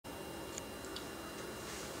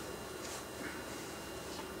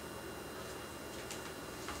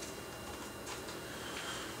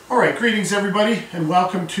Alright, greetings everybody, and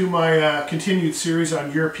welcome to my continued series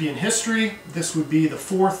on European history. This would be the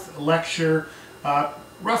fourth lecture,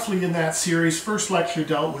 roughly in that series. First lecture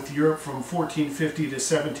dealt with Europe from 1450 to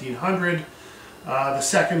 1700. The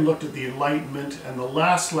second looked at the Enlightenment, and the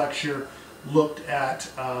last lecture looked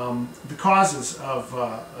at the causes of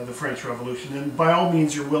the French Revolution. And by all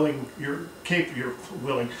means, you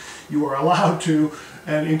are allowed to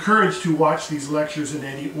and encouraged to watch these lectures in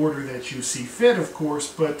any order that you see fit, of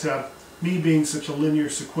course, but me being such a linear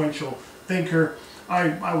sequential thinker,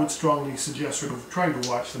 I would strongly suggest sort of trying to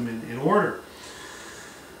watch them in order.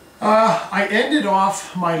 I ended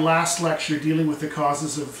off my last lecture dealing with the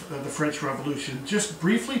causes of the French Revolution, just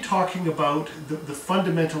briefly talking about the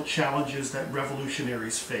fundamental challenges that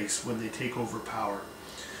revolutionaries face when they take over power.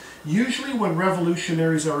 Usually when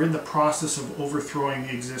revolutionaries are in the process of overthrowing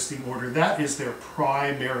the existing order, that is their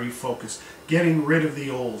primary focus, getting rid of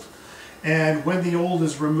the old. And when the old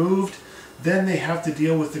is removed, then they have to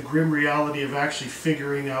deal with the grim reality of actually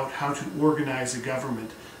figuring out how to organize a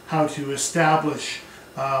government, how to establish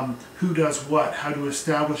who does what, how to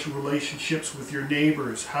establish relationships with your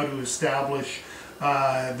neighbors, how to establish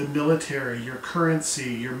the military, your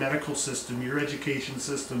currency, your medical system, your education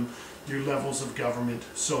system, your levels of government,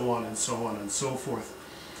 so on and so on and so forth.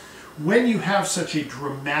 When you have such a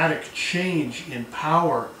dramatic change in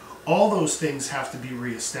power, all those things have to be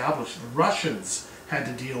reestablished. The Russians had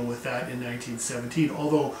to deal with that in 1917,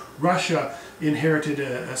 although Russia inherited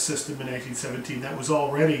a system in 1917 that was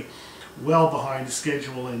already well behind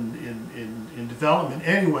schedule in development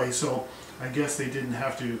anyway, so I guess they didn't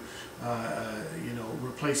have to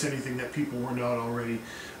replace anything that people were not already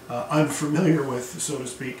unfamiliar with, so to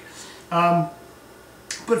speak. But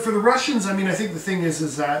for the Russians, I mean, I think the thing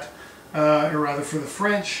is that, or rather for the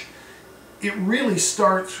French, it really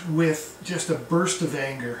starts with just a burst of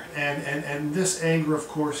anger, and this anger, of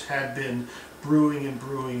course, had been brewing and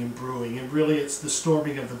brewing and brewing, and really it's the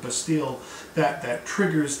storming of the Bastille that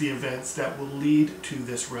triggers the events that will lead to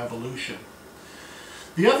this revolution.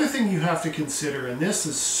 The other thing you have to consider, and this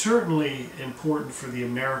is certainly important for the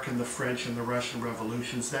American, the French, and the Russian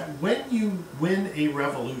revolutions, that when you win a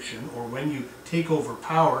revolution, or when you take over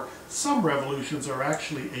power, some revolutions are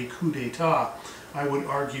actually a coup d'etat. I would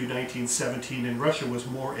argue 1917 in Russia was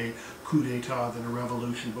more a coup d'etat than a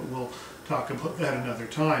revolution, but we'll talk about that another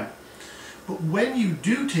time. But when you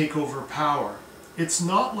do take over power, it's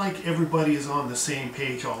not like everybody is on the same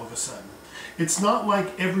page all of a sudden. It's not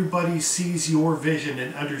like everybody sees your vision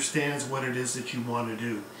and understands what it is that you want to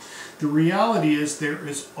do. The reality is there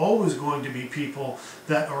is always going to be people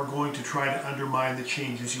that are going to try to undermine the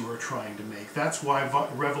changes you are trying to make. That's why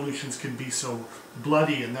revolutions can be so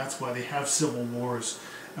bloody, and that's why they have civil wars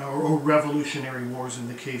or revolutionary wars in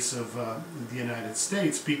the case of the United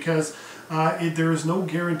States, because there is no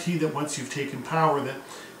guarantee that once you've taken power that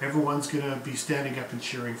everyone's going to be standing up and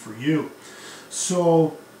cheering for you.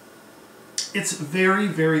 So it's very,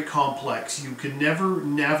 very complex. You can never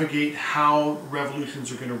navigate how revolutions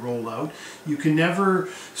are going to roll out. You can never,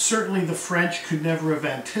 certainly the French could never have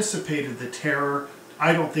anticipated the terror.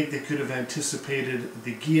 I don't think they could have anticipated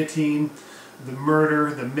the guillotine, the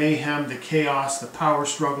murder, the mayhem, the chaos, the power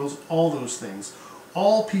struggles, all those things.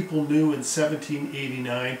 All people knew in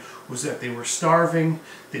 1789 was that they were starving,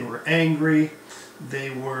 they were angry, they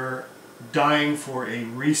were dying for a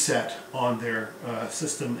reset on their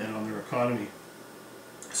system and on their economy.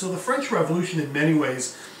 So the French Revolution in many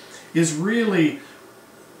ways is really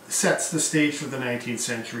sets the stage for the 19th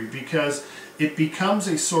century, because it becomes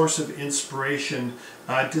a source of inspiration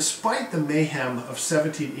despite the mayhem of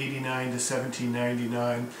 1789 to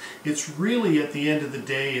 1799. It's really, at the end of the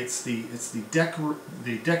day, it's the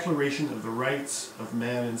Declaration of the Rights of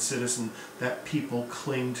Man and Citizen that people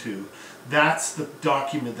cling to. That's the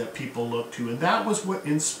document that people look to, and that was what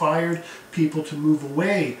inspired people to move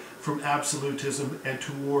away from absolutism and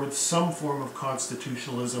towards some form of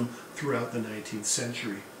constitutionalism throughout the 19th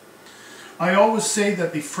century. I always say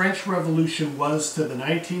that the French Revolution was to the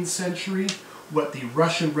 19th century what the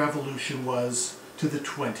Russian Revolution was to the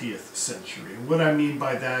 20th century. And what I mean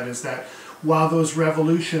by that is that while those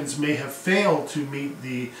revolutions may have failed to meet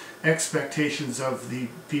the expectations of the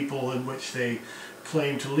people in which they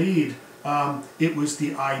claim to lead, it was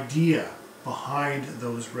the idea behind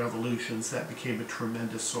those revolutions that became a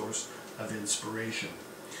tremendous source of inspiration.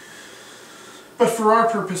 But for our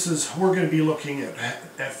purposes, we're going to be looking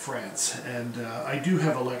at France, and I do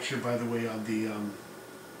have a lecture, by the way, on the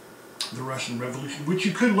Russian Revolution, which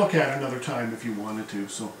you could look at another time if you wanted to.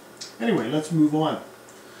 So anyway, let's move on.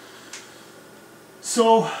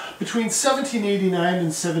 So between 1789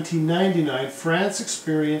 and 1799, France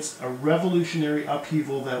experienced a revolutionary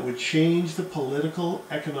upheaval that would change the political,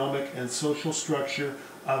 economic, and social structure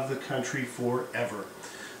of the country forever.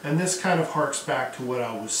 And this kind of harks back to what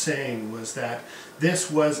I was saying, was that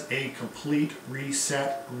this was a complete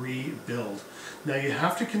reset, rebuild. Now you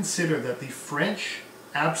have to consider that the French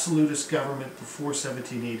absolutist government before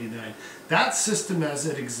 1789, that system as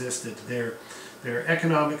it existed, their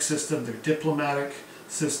economic system, their diplomatic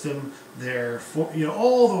system,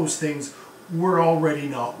 all those things were already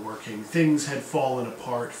not working. Things had fallen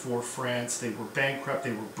apart for France. They were bankrupt,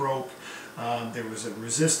 they were broke. There was a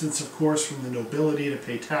resistance, of course, from the nobility to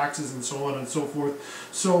pay taxes and so on and so forth.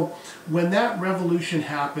 So when that revolution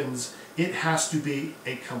happens, it has to be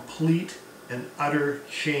a complete and utter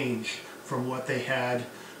change from what they had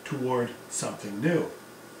toward something new.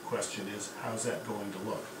 Question is, how's that going to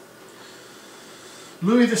look?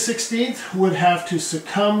 Louis XVI would have to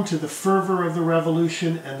succumb to the fervor of the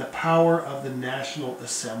revolution and the power of the National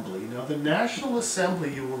Assembly. Now, the National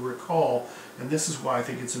Assembly, you will recall, and this is why I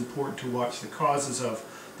think it's important to watch the causes of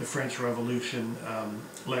the French Revolution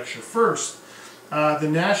lecture first. The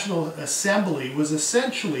National Assembly was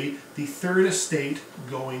essentially the third estate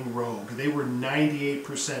going rogue. They were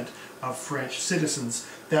 98% of French citizens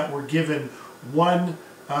that were given one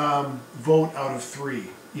vote out of 3,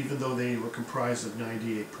 even though they were comprised of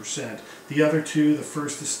 98%. The other two, the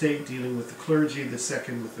first estate dealing with the clergy, the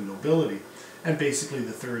second with the nobility, and basically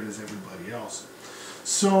the third is everybody else.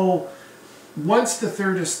 So once the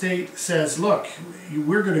third estate says, look,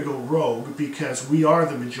 we're going to go rogue because we are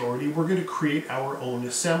the majority, we're going to create our own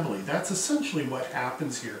assembly. That's essentially what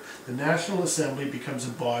happens here. The National Assembly becomes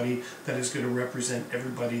a body that is going to represent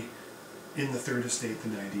everybody in the third estate, the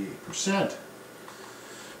 98%.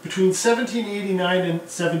 Between 1789 and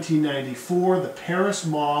 1794, the Paris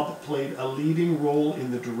mob played a leading role in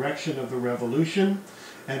the direction of the revolution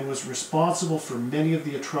and was responsible for many of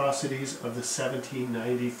the atrocities of the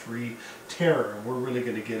 1793 terror. And we're really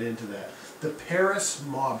going to get into that. The Paris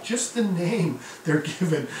mob, just the name they're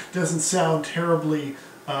given doesn't sound terribly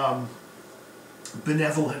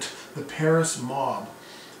benevolent. The Paris mob,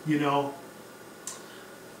 you know.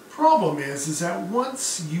 Problem is that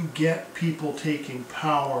once you get people taking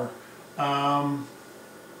power,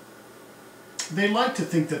 they like to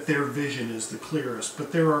think that their vision is the clearest,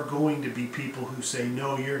 but there are going to be people who say,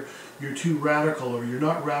 no, you're too radical, or you're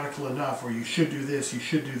not radical enough, or you should do this, you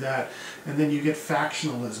should do that, and then you get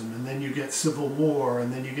factionalism, and then you get civil war,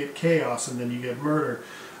 and then you get chaos, and then you get murder.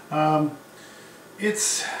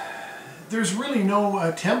 There's really no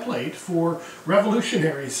template for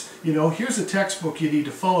revolutionaries. You know, here's a textbook you need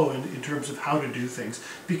to follow in terms of how to do things,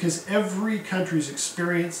 because every country's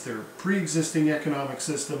experience, their pre-existing economic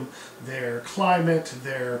system, their climate,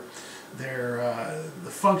 the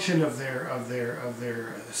function of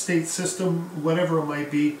their state system, whatever it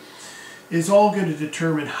might be, is all going to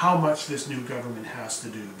determine how much this new government has to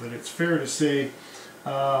do. But it's fair to say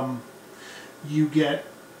you get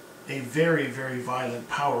a very, very violent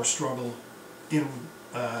power struggle in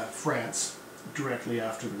France directly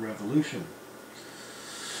after the revolution.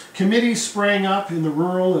 Committees sprang up in the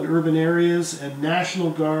rural and urban areas, and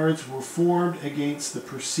national guards were formed against the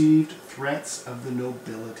perceived threats of the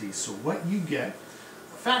nobility. So what you get,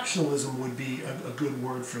 factionalism would be a good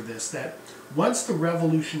word for this, that once the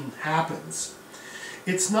revolution happens,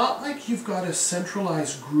 it's not like you've got a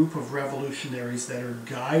centralized group of revolutionaries that are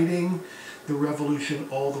guiding the revolution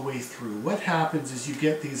all the way through. What happens is you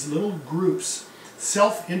get these little groups,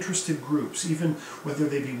 self-interested groups, even whether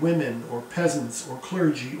they be women or peasants or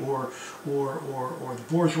clergy or the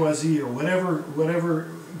bourgeoisie or whatever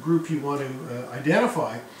group you want to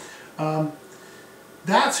identify.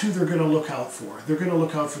 That's who they're going to look out for. They're going to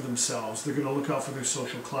look out for themselves. They're going to look out for their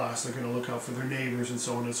social class. They're going to look out for their neighbors and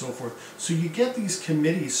so on and so forth. So you get these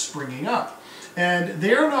committees springing up. And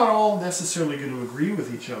they're not all necessarily going to agree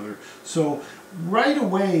with each other. So right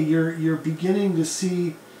away you're beginning to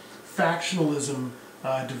see factionalism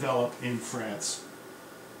develop in France.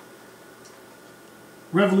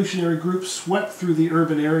 Revolutionary groups swept through the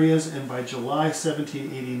urban areas, and by July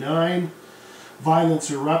 1789, violence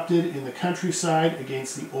erupted in the countryside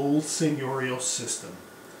against the old seigneurial system.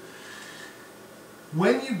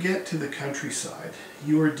 When you get to the countryside,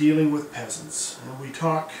 you are dealing with peasants, and we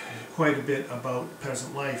talk quite a bit about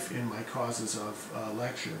peasant life in my causes of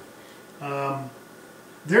lecture.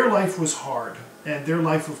 Their life was hard, and their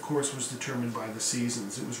life, of course, was determined by the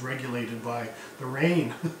seasons. It was regulated by the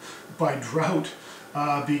rain, by drought,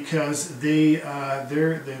 because the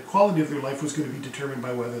quality of their life was going to be determined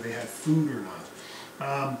by whether they had food or not.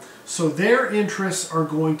 So their interests are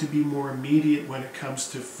going to be more immediate when it comes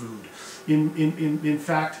to food. In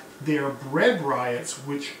fact, they are bread riots,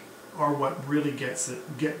 which are what really get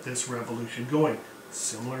this revolution going,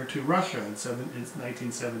 similar to Russia in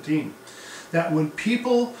 1917. That when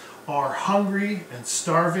people are hungry and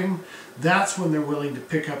starving, that's when they're willing to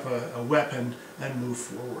pick up a weapon and move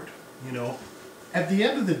forward. You know, at the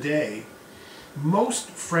end of the day, most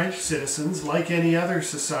French citizens, like any other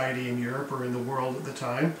society in Europe or in the world at the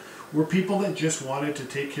time, were people that just wanted to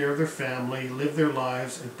take care of their family, live their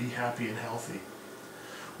lives, and be happy and healthy.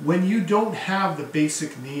 When you don't have the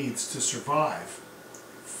basic needs to survive,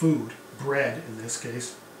 food, bread in this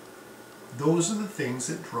case, those are the things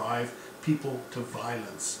that drive people to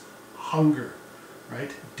violence, hunger,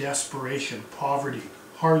 right? Desperation, poverty,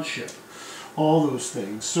 hardship, all those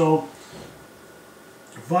things. So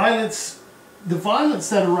the violence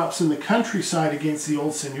that erupts in the countryside against the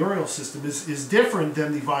old seigneurial system is different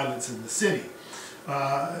than the violence in the city.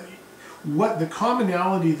 What the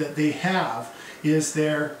commonality that they have is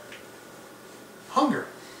their hunger.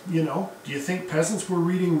 You know, do you think peasants were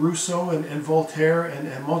reading Rousseau and Voltaire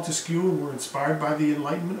and Montesquieu and were inspired by the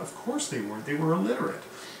Enlightenment? Of course they weren't. They were illiterate.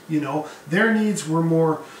 You know, their needs were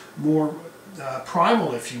more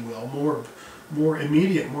primal, if you will, more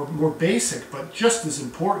immediate, more basic, but just as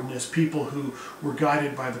important as people who were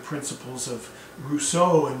guided by the principles of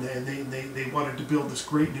Rousseau, and they wanted to build this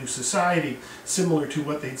great new society similar to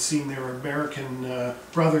what they'd seen their American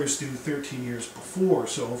brothers do 13 years before.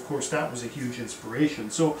 So of course that was a huge inspiration.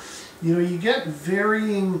 So, you know, you get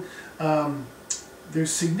varying,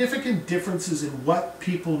 there's significant differences in what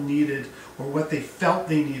people needed or what they felt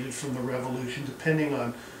they needed from the revolution, depending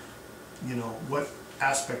on, you know, what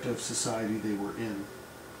aspect of society they were in.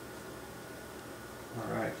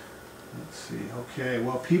 All right, let's see. Okay,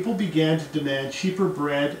 well, people began to demand cheaper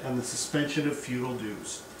bread and the suspension of feudal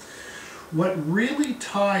dues. What really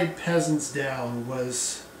tied peasants down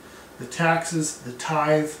was the taxes, the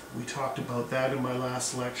tithe. We talked about that in my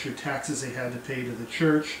last lecture. Taxes they had to pay to the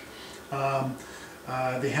church.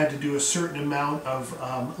 They had to do a certain amount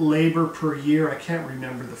of labor per year. I can't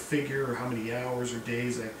remember the figure or how many hours or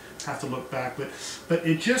days. I have to look back. But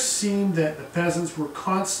it just seemed that the peasants were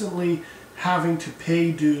constantly having to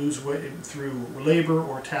pay dues through labor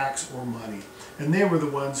or tax or money. And they were the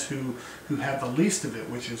ones who had the least of it,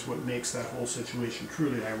 which is what makes that whole situation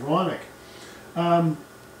truly ironic.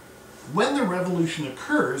 When the revolution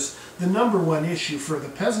occurs, the number one issue for the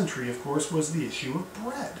peasantry, of course, was the issue of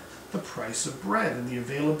bread. The price of bread and the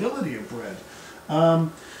availability of bread.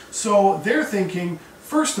 So they're thinking,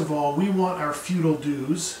 first of all, we want our feudal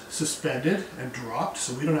dues suspended and dropped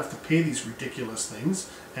so we don't have to pay these ridiculous things,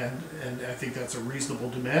 and I think that's a reasonable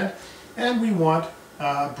demand, and we want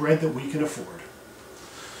bread that we can afford.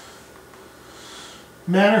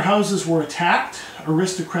 Manor houses were attacked,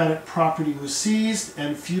 aristocratic property was seized,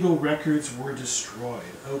 and feudal records were destroyed.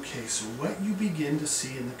 Okay, so what you begin to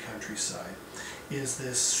see in the countryside is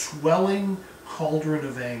this swelling cauldron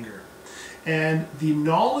of anger. And the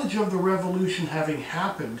knowledge of the revolution having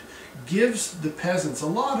happened gives the peasants, a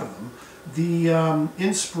lot of them, the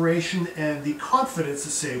inspiration and the confidence to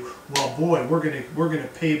say, well, boy, we're gonna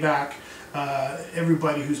pay back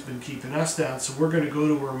everybody who's been keeping us down, so we're going to go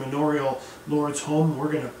to our manorial lord's home,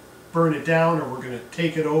 we're going to burn it down, or we're going to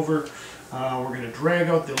take it over, we're going to drag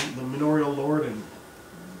out the manorial lord and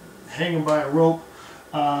hang him by a rope.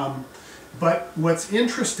 But what's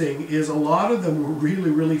interesting is a lot of them were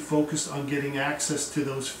really focused on getting access to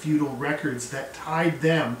those feudal records that tied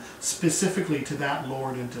them specifically to that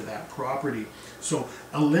lord and to that property. So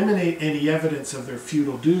eliminate any evidence of their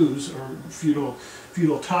feudal dues or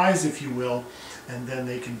feudal ties, if you will, and then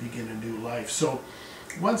they can begin a new life. So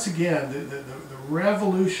once again, the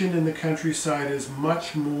revolution in the countryside is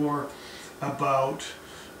much more about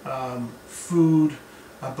food,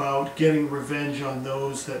 about getting revenge on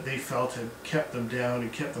those that they felt had kept them down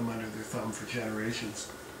and kept them under their thumb for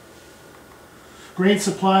generations. Grain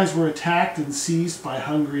supplies were attacked and seized by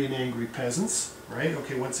hungry and angry peasants, right?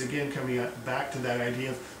 Okay, once again, coming back to that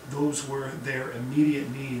idea of those were their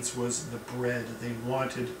immediate needs, was the bread. They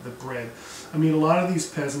wanted the bread. I mean, a lot of these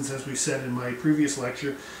peasants, as we said in my previous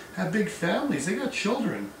lecture, have big families. They got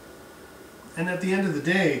children. And at the end of the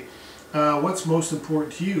day, what's most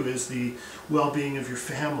important to you is the well-being of your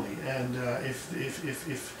family. And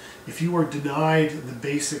if you are denied the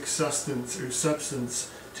basic sustenance or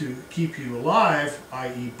substance to keep you alive,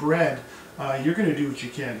 i.e. bread, you're going to do what you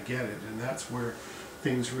can to get it. And that's where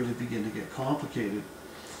things really begin to get complicated.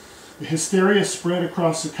 The hysteria spread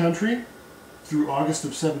across the country through August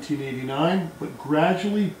of 1789, but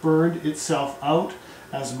gradually burned itself out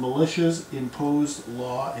as militias imposed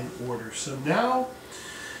law and order. So now,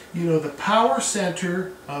 you know, the power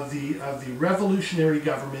center of the revolutionary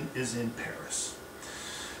government is in Paris.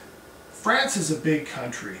 France is a big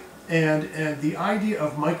country, and the idea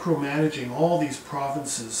of micromanaging all these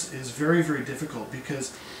provinces is very, very difficult,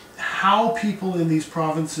 because how people in these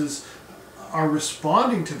provinces are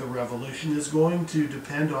responding to the revolution is going to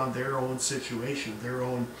depend on their own situation, their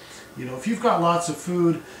own, you know, if you've got lots of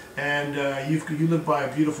food and you live by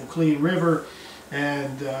a beautiful clean river,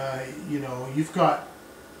 and you know, you've got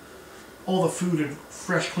all the food and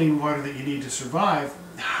fresh clean water that you need to survive,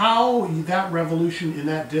 how that revolution in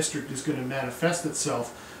that district is going to manifest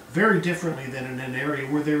itself very differently than in an area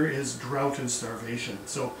where there is drought and starvation.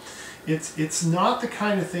 So it's not the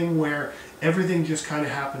kind of thing where everything just kind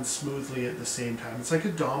of happens smoothly at the same time. It's like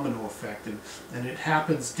a domino effect, and it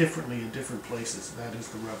happens differently in different places. That is,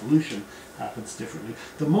 the revolution happens differently.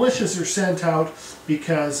 The militias are sent out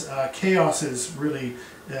because chaos is really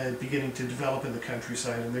beginning to develop in the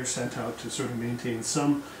countryside, and they're sent out to sort of maintain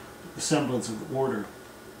some semblance of order.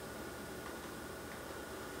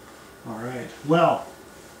 All right, well,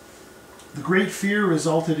 the Great Fear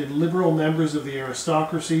resulted in liberal members of the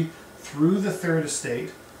aristocracy through the Third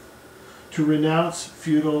Estate to renounce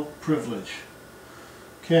feudal privilege.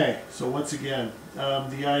 Okay, so once again,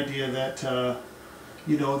 the idea that,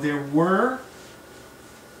 you know, there were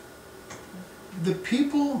the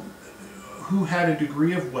people who had a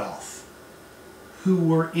degree of wealth, who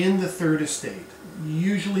were in the Third Estate,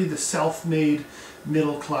 usually the self-made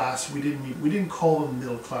middle class. We didn't call them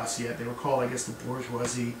middle class yet. They were called, I guess, the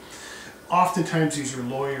bourgeoisie. Oftentimes these are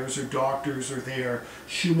lawyers or doctors, or they are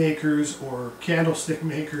shoemakers or candlestick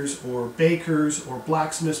makers or bakers or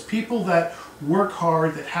blacksmiths, people that work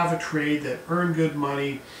hard, that have a trade, that earn good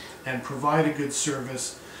money and provide a good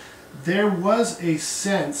service. There was a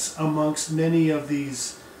sense amongst many of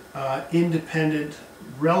these independent,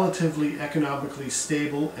 relatively economically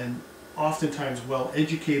stable, and oftentimes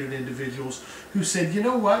well-educated individuals who said, you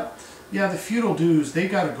know what? Yeah, the feudal dues, they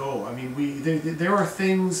got to go. I mean, there are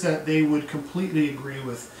things that they would completely agree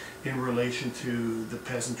with in relation to the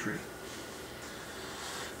peasantry.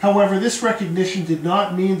 However, this recognition did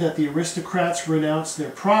not mean that the aristocrats renounced their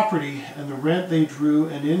property and the rent they drew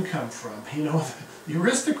an income from. You know, the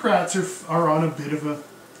aristocrats are on a bit of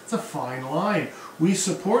it's a fine line. We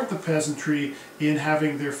support the peasantry in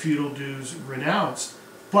having their feudal dues renounced,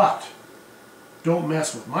 but don't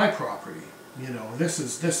mess with my property. You know, this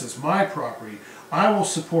is my property. I will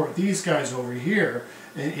support these guys over here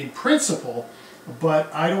in principle,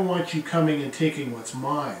 but I don't want you coming and taking what's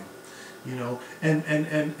mine. You know,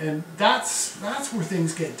 and that's where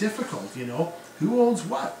things get difficult. You know, who owns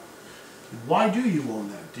what? Why do you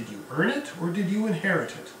own that? Did you earn it or did you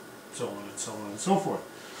inherit it? So on and so on and so forth.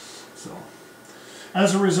 So,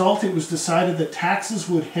 as a result, it was decided that taxes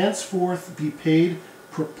would henceforth be paid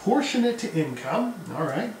proportionate to income. All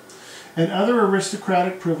right. And other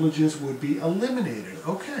aristocratic privileges would be eliminated.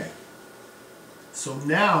 Okay. So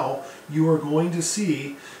now you are going to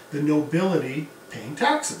see the nobility paying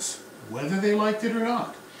taxes, whether they liked it or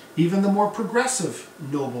not. Even the more progressive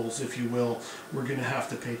nobles, if you will, were going to have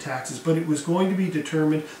to pay taxes. But it was going to be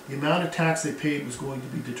determined, the amount of tax they paid was going to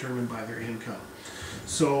be determined by their income.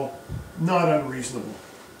 So, not unreasonable.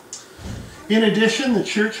 In addition, the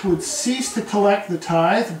church would cease to collect the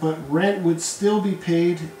tithe, but rent would still be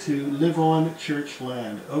paid to live on church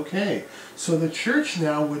land. Okay, so the church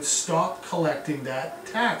now would stop collecting that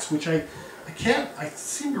tax, which I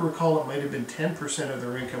seem to recall it might have been 10% of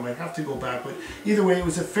their income. I'd have to go back, but either way, it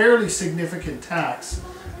was a fairly significant tax,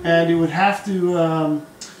 and it would have to,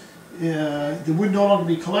 they would no longer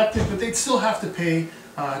be collected, but they'd still have to pay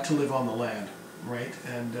to live on the land. Right,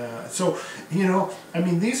 and so, you know, I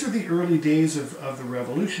mean, these are the early days of the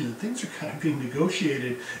revolution, and things are kind of being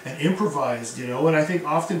negotiated and improvised, you know, and I think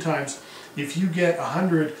oftentimes if you get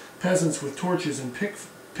 100 peasants with torches and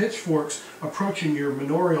pitchforks approaching your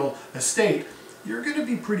manorial estate, you're going to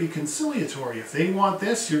be pretty conciliatory. If they want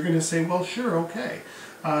this, you're going to say, well, sure, okay.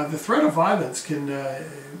 The threat of violence can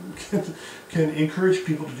encourage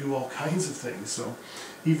people to do all kinds of things, so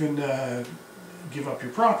even give up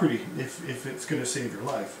your property if it's going to save your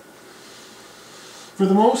life. For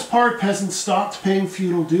the most part, peasants stopped paying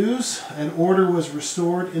feudal dues and order was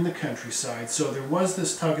restored in the countryside. So there was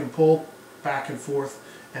this tug and pull back and forth,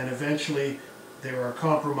 and eventually there are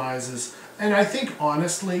compromises. And I think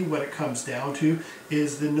honestly what it comes down to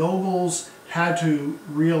is the nobles had to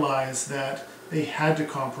realize that they had to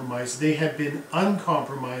compromise. They had been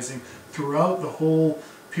uncompromising throughout the whole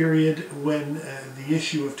period when the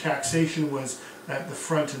issue of taxation was at the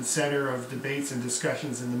front and center of debates and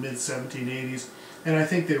discussions in the mid-1780s. And I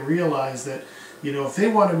think they realize that, you know, if they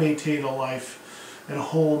want to maintain a life and a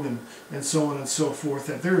home and so on and so forth,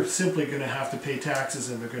 that they're simply going to have to pay taxes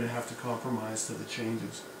and they're going to have to compromise to the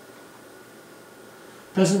changes.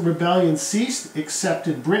 Peasant rebellion ceased except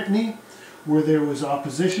in Brittany, where there was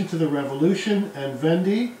opposition to the revolution, and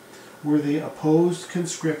Vendée, where they opposed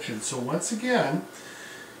conscription. So once again,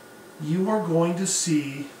 you are going to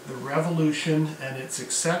see the revolution and its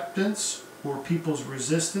acceptance or people's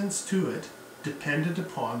resistance to it dependent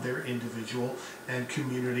upon their individual and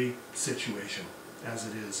community situation as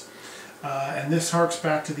it is. And this harks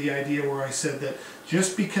back to the idea where I said that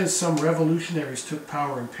just because some revolutionaries took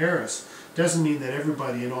power in Paris doesn't mean that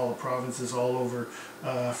everybody in all the provinces all over,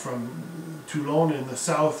 from Toulon in the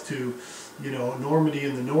south to, you know, Normandy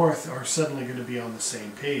in the north, are suddenly going to be on the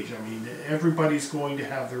same page. I mean, everybody's going to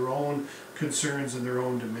have their own concerns and their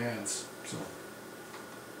own demands. So,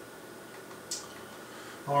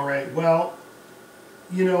 all right, well,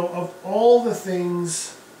 you know, of all the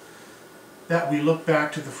things that we look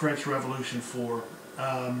back to the French Revolution for,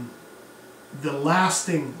 the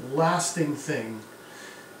lasting thing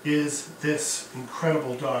is this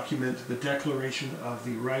incredible document, the Declaration of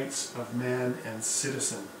the Rights of Man and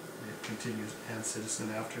Citizen. It continues, and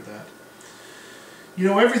citizen after that. You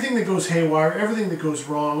know, everything that goes haywire, everything that goes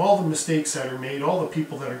wrong, all the mistakes that are made, all the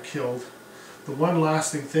people that are killed, the one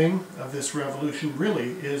lasting thing of this revolution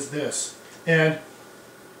really is this. And,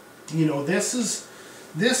 you know, this is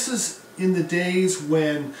in the days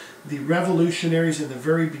when the revolutionaries in the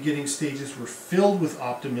very beginning stages were filled with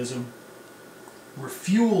optimism, were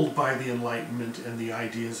fueled by the Enlightenment and the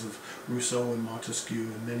ideas of Rousseau and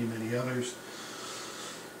Montesquieu and many, many others.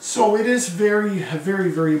 So it is a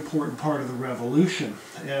very important part of the revolution.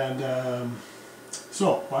 And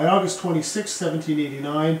so by August 26,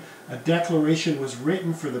 1789, a declaration was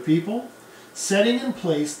written for the people, setting in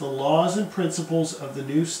place the laws and principles of the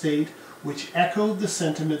new state, which echoed the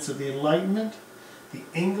sentiments of the Enlightenment, the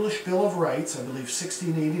English Bill of Rights, I believe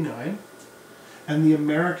 1689, and the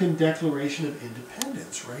American Declaration of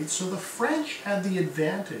Independence, right? So the French had the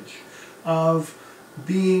advantage of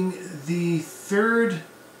being the third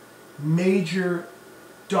major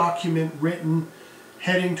document written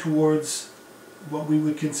heading towards what we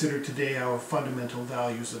would consider today our fundamental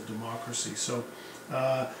values of democracy. So,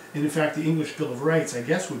 and in fact, the English Bill of Rights, I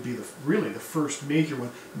guess, would be really the first major one.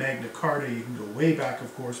 Magna Carta, you can go way back,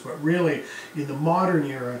 of course, but really, in the modern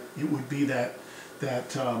era, it would be that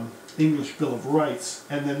English Bill of Rights.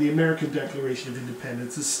 And then the American Declaration of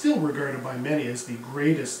Independence is still regarded by many as the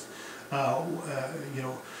greatest, you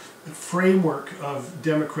know, framework of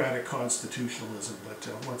democratic constitutionalism. But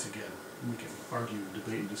once again, we can argue,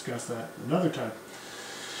 debate, and discuss that another time.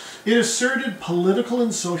 It asserted political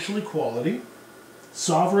and social equality,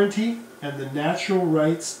 sovereignty, and the natural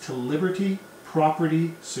rights to liberty,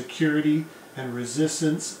 property, security, and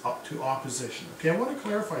resistance up to opposition. Okay, I want to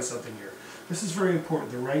clarify something here. This is very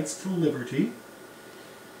important. The rights to liberty.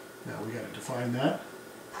 Now we got to define that.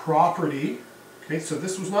 Property. Okay, so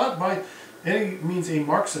this was not by any means a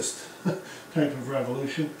Marxist type of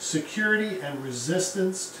revolution. Security and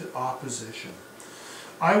resistance to opposition.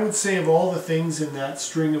 I would say of all the things in that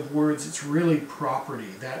string of words, it's really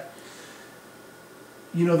property. That,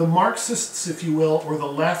 you know, the Marxists, if you will, or the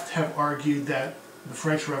left have argued that the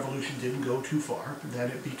French Revolution didn't go too far,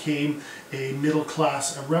 that it became a middle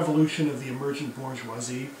class, a revolution of the emergent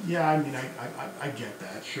bourgeoisie. Yeah, I mean, I get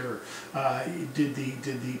that, sure. Did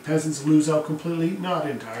the peasants lose out completely? Not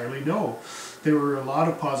entirely, no. There were a lot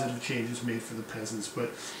of positive changes made for the peasants,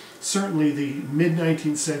 but certainly the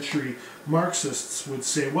mid-19th century Marxists would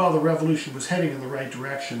say, well, the revolution was heading in the right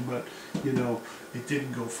direction, but, you know, it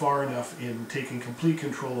didn't go far enough in taking complete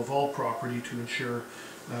control of all property to ensure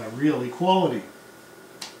real equality.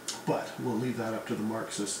 But we'll leave that up to the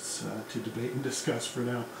Marxists to debate and discuss for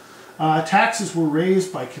now. Taxes were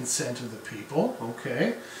raised by consent of the people,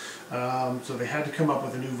 okay. So they had to come up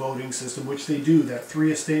with a new voting system, which they do. That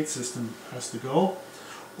three-estate system has to go.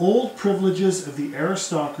 Old privileges of the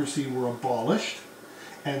aristocracy were abolished,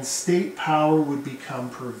 and state power would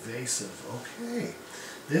become pervasive. Okay,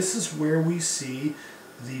 this is where we see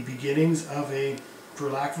the beginnings of a, for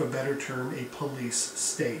lack of a better term, a police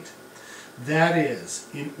state. That is,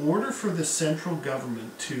 in order for the central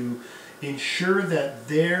government to ensure that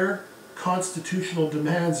their constitutional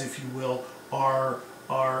demands, if you will, are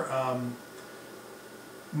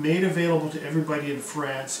made available to everybody in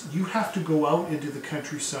France, you have to go out into the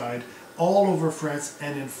countryside all over France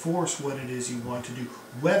and enforce what it is you want to do,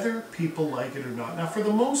 whether people like it or not. Now, for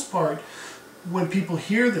the most part, when people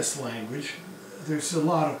hear this language, there's a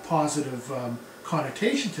lot of positive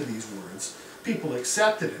connotation to these words. People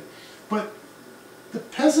accepted it. But The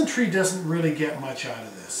peasantry doesn't really get much out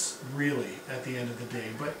of this, really, at the end of the day.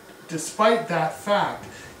 But despite that fact,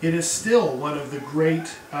 it is still one of the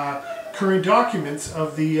great current documents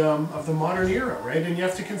of the modern era, right? And you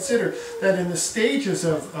have to consider that in the stages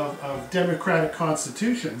of democratic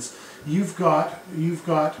constitutions, you've got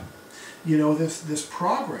you know, this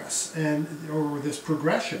progress or this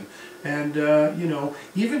progression, and you know,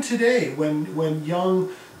 even today when young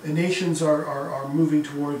nations are moving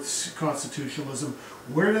towards constitutionalism,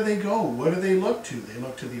 where do they go? What do they look to? They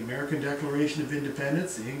look to the American Declaration of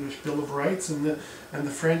Independence, the English Bill of Rights, and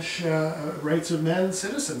the French Rights of Man and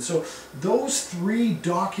Citizen. So those three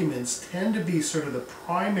documents tend to be sort of the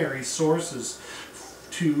primary sources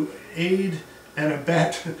to aid and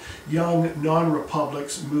abet young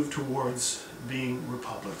non-republics move towards being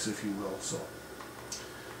republics, if you will. So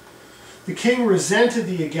the king resented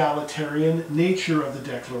the egalitarian nature of the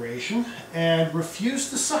declaration and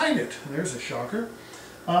refused to sign it. There's a shocker.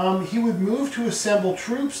 He would move to assemble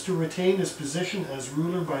troops to retain his position as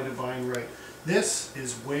ruler by divine right. This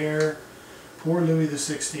is where poor Louis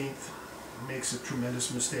XVI makes a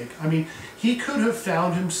tremendous mistake. I mean, he could have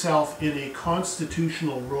found himself in a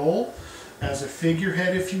constitutional role as a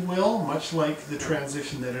figurehead, if you will, much like the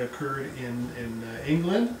transition that occurred in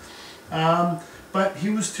England. But he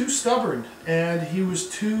was too stubborn, and he was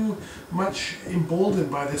too much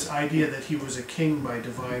emboldened by this idea that he was a king by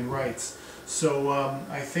divine rights. So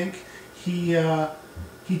I think he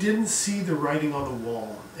didn't see the writing on the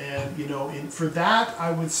wall. And, you know, for that, I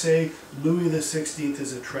would say Louis XVI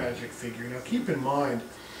is a tragic figure. Now, keep in mind,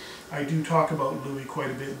 I do talk about Louis quite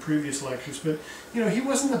a bit in previous lectures, but, you know, he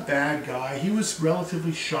wasn't a bad guy. He was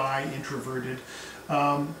relatively shy, introverted,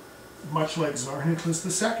 much like Tsar Nicholas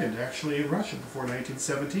II, actually, in Russia before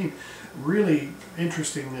 1917. Really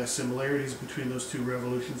interesting similarities between those two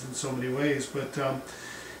revolutions in so many ways. But,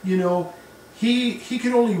 you know, he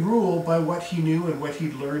could only rule by what he knew and what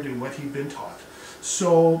he'd learned and what he'd been taught.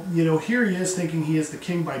 So, you know, here he is thinking he is the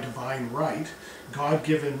king by divine right,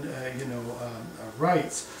 God-given, you know,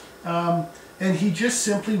 rights. And he just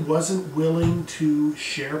simply wasn't willing to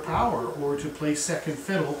share power or to play second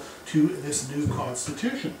fiddle to this new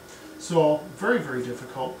constitution. So, very, very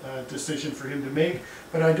difficult decision for him to make,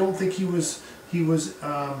 but I don't think he was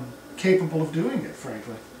capable of doing it,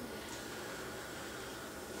 frankly.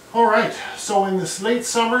 All right, so in this late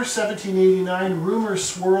summer, 1789, rumors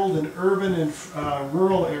swirled in urban and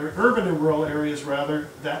rural areas rather,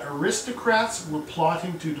 that aristocrats were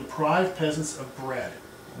plotting to deprive peasants of bread.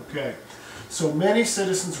 Okay, so many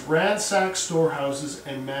citizens ransacked storehouses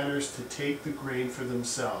and manors to take the grain for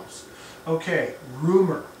themselves. Okay,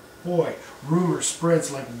 rumor. Boy, rumor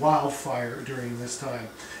spreads like wildfire during this time.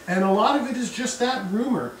 And a lot of it is just that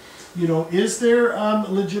rumor. You know, is there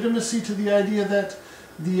legitimacy to the idea that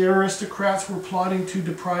the aristocrats were plotting to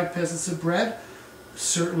deprive peasants of bread?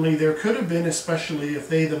 Certainly there could have been, especially if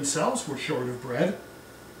they themselves were short of bread.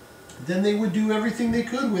 Then they would do everything they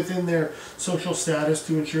could within their social status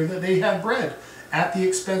to ensure that they had bread at the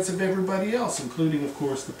expense of everybody else, including, of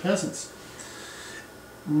course, the peasants.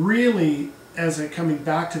 Really, coming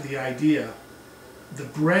back to the idea, the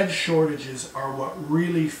bread shortages are what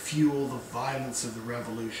really fuel the violence of the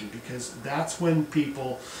revolution, because that's when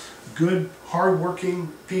people, good,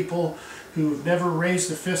 hard-working people who've never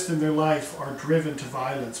raised a fist in their life, are driven to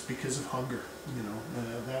violence because of hunger. You know,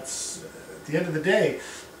 that's, at the end of the day,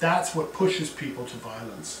 that's what pushes people to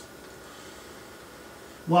violence.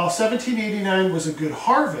 While 1789 was a good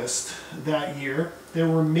harvest that year, there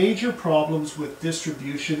were major problems with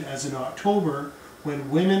distribution, as in October, when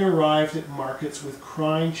women arrived at markets with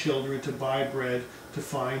crying children to buy bread to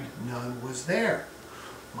find none was there.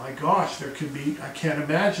 My gosh, there could be, I can't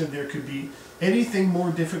imagine there could be anything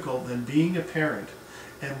more difficult than being a parent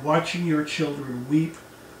and watching your children weep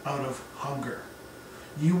out of hunger.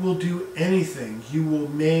 You will do anything. You will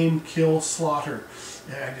maim, kill, slaughter.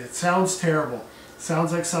 And it sounds terrible.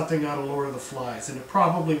 Sounds like something out of Lord of the Flies. And it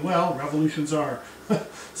probably, well, revolutions are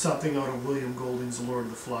something out of William Golding's Lord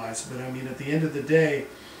of the Flies. But I mean, at the end of the day,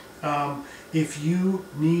 if you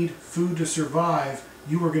need food to survive,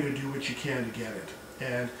 you are going to do what you can to get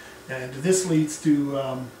it. And this leads to,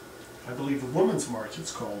 I believe, the Women's March,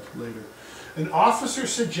 it's called later. An officer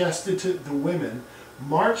suggested to the women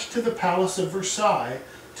march to the Palace of Versailles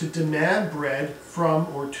to demand bread from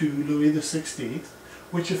or to Louis XVI,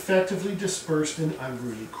 which effectively dispersed an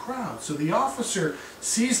unruly crowd. So the officer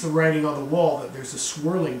sees the writing on the wall that there's a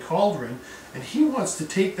swirling cauldron, and he wants to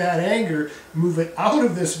take that anger, move it out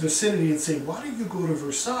of this vicinity and say, why don't you go to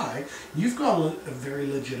Versailles? You've got a very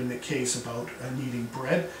legitimate case about needing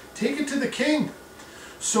bread. Take it to the king.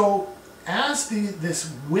 So as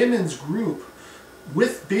this women's group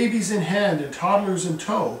with babies in hand and toddlers in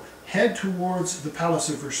tow, head towards the Palace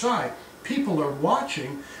of Versailles. People are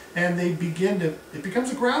watching, and they begin to, it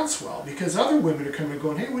becomes a groundswell, because other women are coming and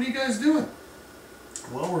going, hey, what are you guys doing?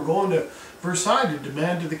 Well, we're going to Versailles to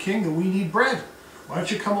demand to the king that we need bread. Why don't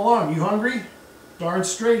you come along? You hungry? Darn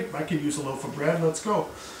straight. I could use a loaf of bread. Let's go.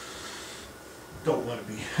 Don't want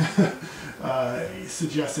to be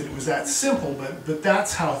suggested it was that simple, but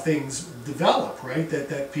that's how things develop, right?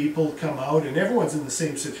 That people come out and everyone's in the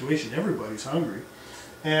same situation. Everybody's hungry.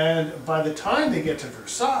 And by the time they get to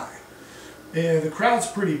Versailles, the crowd's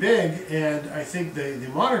pretty big, and I think the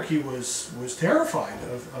monarchy was terrified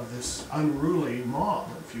of this unruly mob,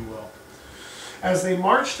 if you will. As they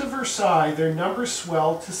marched to Versailles, their numbers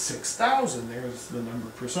swelled to 6,000. There's the number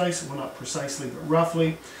precise, well, not precisely, but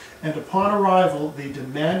roughly. And upon arrival, they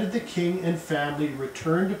demanded the king and family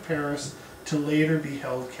return to Paris to later be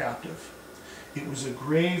held captive. It was a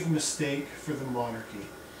grave mistake for the monarchy.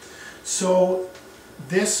 So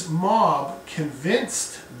this mob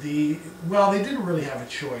convinced well, they didn't really have a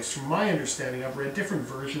choice. From my understanding, I've read different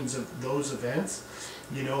versions of those events.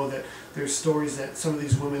 You know, that there's stories that some of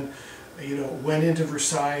these women, you know, went into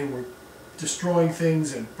Versailles and were destroying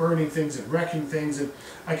things and burning things and wrecking things, and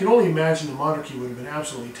I can only imagine the monarchy would have been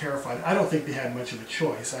absolutely terrified. I don't think they had much of a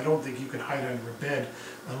choice. I don't think you could hide under a bed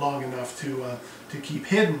long enough to keep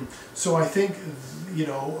hidden. So I think, you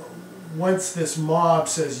know, once this mob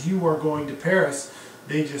says you are going to Paris,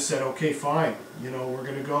 they just said, okay, fine, you know, we're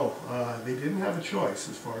going to go. They didn't have a choice,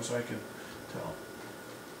 as far as I can tell.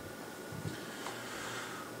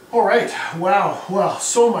 All right, wow, well,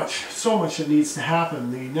 so much that needs to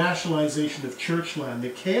happen. The nationalization of church land, the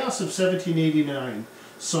chaos of 1789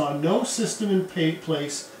 saw no system in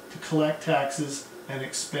place to collect taxes, and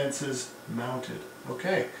expenses mounted.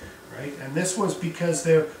 Okay, right, and this was because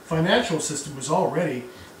their financial system was already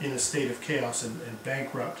in a state of chaos and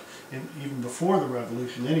bankrupt, even before the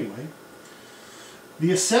revolution anyway.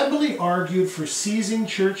 The assembly argued for seizing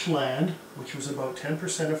church land, which was about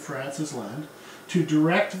 10% of France's land, to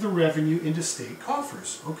direct the revenue into state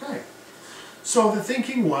coffers. Okay. So the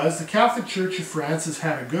thinking was the Catholic Church of France has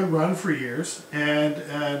had a good run for years, and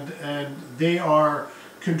they are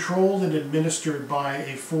controlled and administered by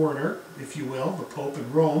a foreigner, if you will, the Pope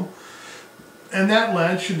in Rome, and that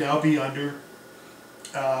land should now be under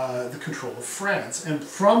the control of France. And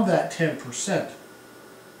from that 10%,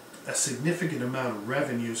 a significant amount of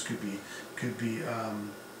revenues could be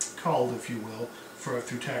called, if you will,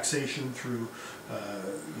 through taxation, through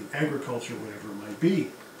agriculture, whatever it might be.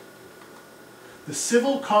 The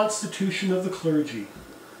civil constitution of the clergy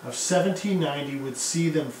of 1790 would see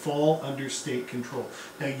them fall under state control.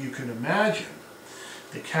 Now you can imagine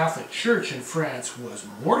the Catholic Church in France was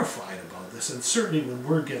mortified about this, and certainly when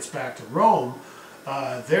word gets back to Rome,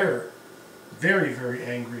 they're very, very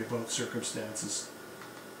angry about circumstances.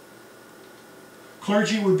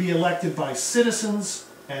 Clergy would be elected by citizens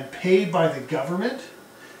and paid by the government,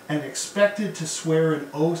 and expected to swear an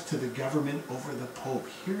oath to the government over the Pope.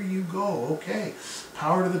 Here you go, okay.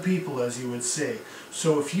 Power to the people, as you would say.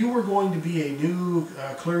 So if you were going to be a new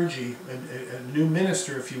clergy, a new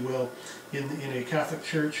minister, if you will, in a Catholic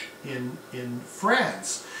church in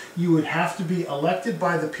France, you would have to be elected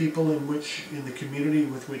by the people in the community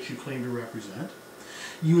with which you claim to represent.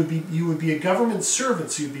 You would be a government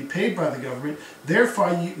servant, so you'd be paid by the government.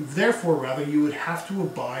 Therefore, you would have to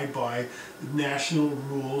abide by national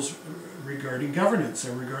rules regarding governance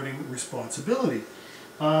and regarding responsibility.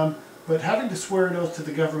 But having to swear an oath to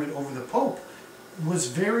the government over the Pope was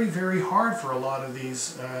very, very hard for a lot of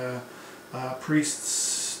these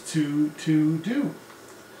priests to do.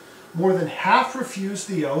 More than half refused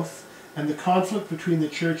the oath, and the conflict between the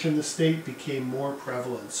church and the state became more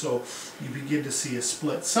prevalent. So you begin to see a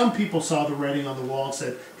split. Some people saw the writing on the wall and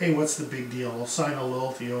said, hey, what's the big deal? I'll sign a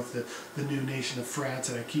loyalty oath to the new nation of France,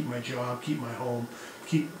 and I keep my job, keep my home,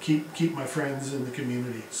 keep my friends in the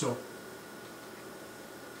community. So,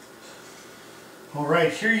 all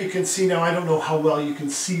right, here you can see now, I don't know how well you can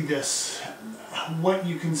see this. What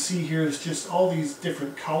you can see here is just all these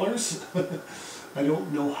different colors. I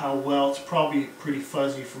don't know how well, it's probably pretty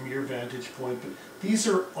fuzzy from your vantage point, but these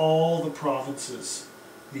are all the provinces,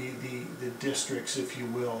 the districts, if you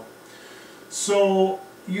will. So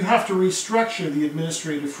you have to restructure the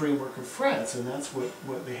administrative framework of France, and that's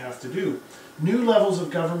what they have to do. New levels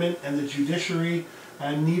of government and the judiciary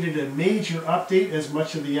needed a major update, as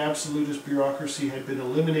much of the absolutist bureaucracy had been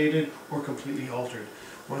eliminated or completely altered.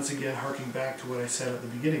 Once again, harking back to what I said at the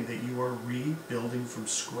beginning, that you are rebuilding from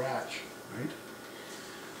scratch, right?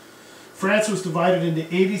 France was divided into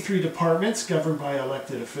 83 departments governed by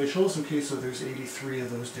elected officials. Okay, so there's 83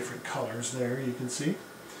 of those different colors there, you can see.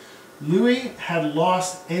 Louis had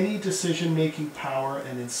lost any decision-making power,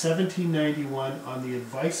 and in 1791, on the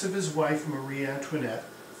advice of his wife Marie Antoinette,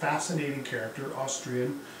 fascinating character,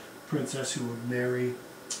 Austrian princess who would marry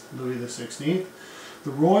Louis XVI,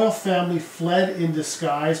 the royal family fled in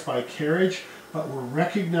disguise by carriage, but were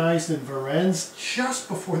recognized in Varennes just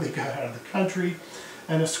before they got out of the country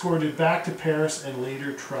and escorted back to Paris and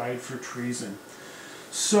later tried for treason.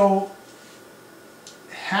 So,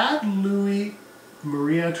 had Louis,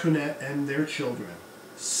 Marie Antoinette, and their children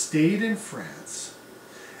stayed in France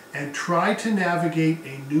and tried to navigate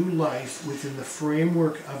a new life within the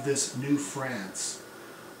framework of this new France,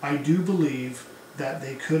 I do believe that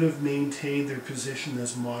they could have maintained their position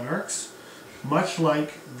as monarchs, much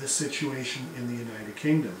like the situation in the United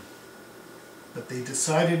Kingdom. But they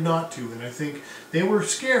decided not to, and I think they were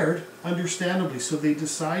scared, understandably, so they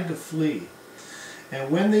decide to flee. And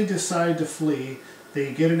when they decide to flee,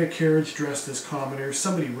 they get in a carriage dressed as commoners.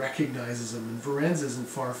 Somebody recognizes them, and Varennes isn't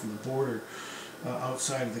far from the border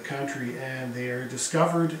outside of the country, and they are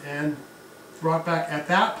discovered and brought back. At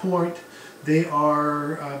that point, they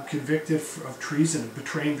are convicted of treason, of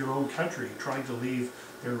betraying their own country, trying to leave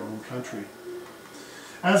their own country.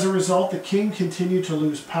 As a result, the king continued to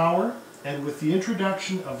lose power, and with the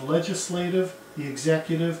introduction of legislative, the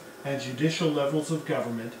executive, and judicial levels of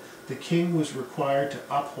government, the king was required to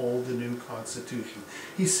uphold the new constitution.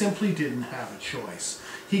 He simply didn't have a choice.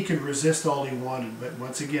 He could resist all he wanted, but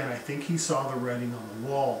once again, I think he saw the writing on the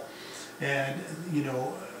wall. And, you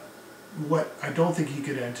know, what I don't think he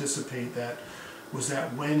could anticipate that was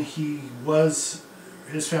that when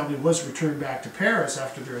his family was returned back to Paris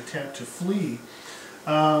after their attempt to flee,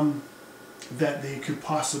 that they could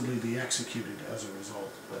possibly be executed as a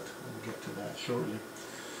result. But we'll get to that shortly.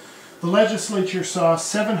 The legislature saw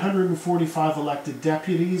 745 elected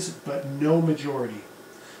deputies, but no majority.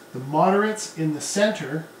 The moderates in the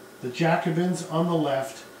center, the Jacobins on the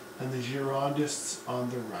left, and the Girondists on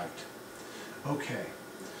the right. Okay.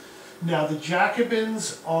 Now the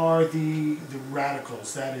Jacobins are the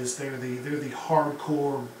radicals. That is, they're the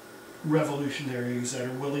hardcore revolutionaries that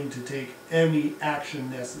are willing to take any action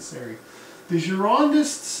necessary. The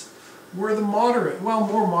Girondists were the moderate, well,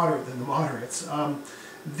 more moderate than the moderates.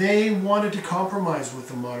 They wanted to compromise with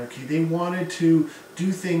the monarchy. They wanted to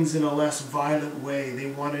do things in a less violent way.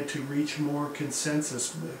 They wanted to reach more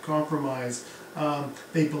consensus, compromise.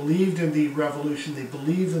 They believed in the revolution. They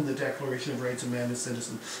believed in the Declaration of Rights of Man and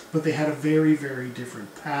Citizen, but they had a very, very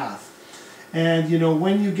different path. And you know,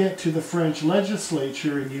 when you get to the French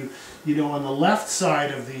legislature, and you know, on the left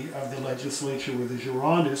side of the legislature were the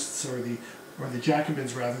Girondists, or the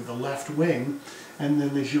Jacobins rather, the left wing, and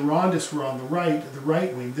then the Girondists were on the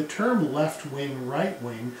right wing. The term left wing, right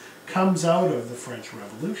wing comes out of the French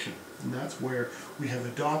Revolution, and that's where we have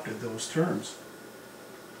adopted those terms.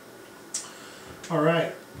 All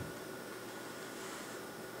right.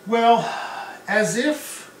 Well, as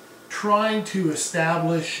if trying to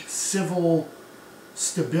establish civil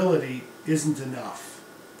stability isn't enough,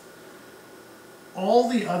 all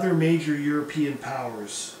the other major European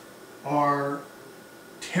powers are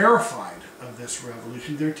terrified of this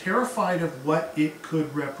revolution. They're terrified of what it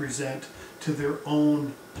could represent to their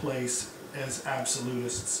own place as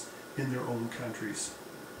absolutists in their own countries.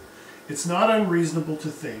 It's not unreasonable to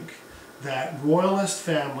think that royalist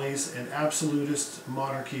families and absolutist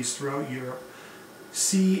monarchies throughout Europe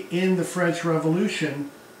see in the French Revolution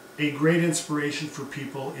a great inspiration for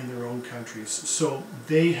people in their own countries. So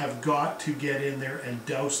they have got to get in there and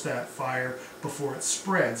douse that fire before it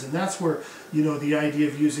spreads. And that's where, you know, the idea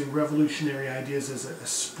of using revolutionary ideas as a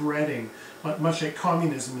spreading, much like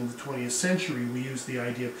communism in the 20th century, we used the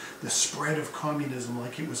idea of the spread of communism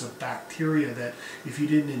like it was a bacteria that if you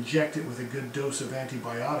didn't inject it with a good dose of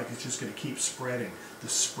antibiotic, it's just going to keep spreading. The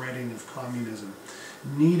spreading of communism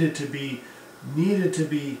needed to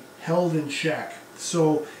be held in check.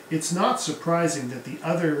 So it's not surprising that the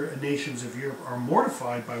other nations of Europe are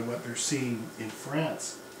mortified by what they're seeing in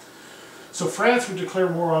France. So France would declare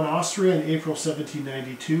war on Austria in April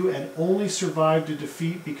 1792 and only survived a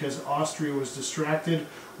defeat because Austria was distracted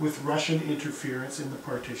with Russian interference in the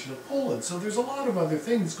partition of Poland. So there's a lot of other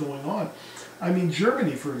things going on. I mean,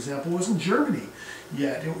 Germany, for example, wasn't Germany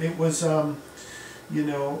yet. It was, you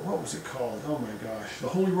know, what was it called? Oh my gosh, the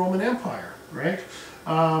Holy Roman Empire, right?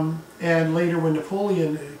 And later when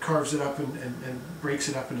Napoleon carves it up and breaks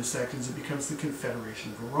it up into sections, it becomes the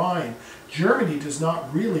Confederation of Orion. Germany does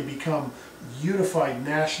not really become unified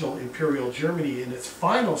national imperial Germany in its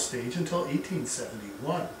final stage until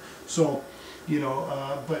 1871. So And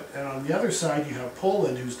on the other side you have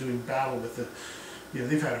Poland, who's doing battle with the,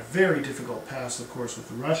 they've had a very difficult past, of course, with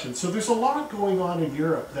the Russians. So there's a lot going on in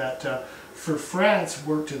Europe that, for France,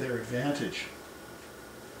 worked to their advantage.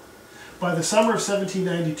 By the summer of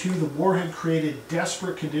 1792, the war had created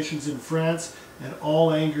desperate conditions in France, and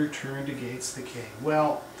all anger turned against the king.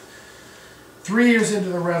 Well, 3 years into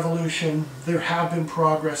the revolution, there have been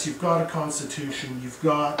progress. You've got a constitution, you've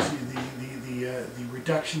got the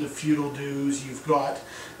reduction of feudal dues, you've got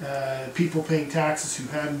people paying taxes who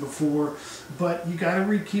hadn't before, but you got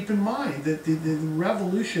to keep in mind that the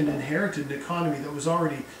revolution inherited an economy that was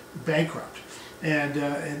already bankrupt. And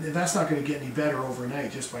that's not going to get any better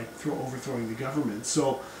overnight just by overthrowing the government.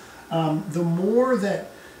 So the more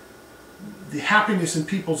that the happiness in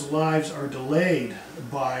people's lives are delayed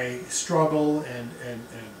by struggle and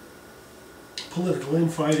political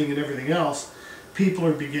infighting and everything else, people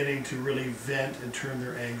are beginning to really vent and turn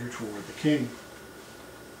their anger toward the king.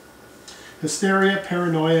 Hysteria,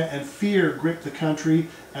 paranoia, and fear gripped the country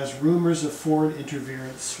as rumors of foreign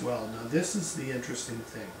interference swelled. Now this is the interesting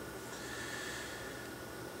thing,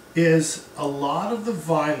 is a lot of the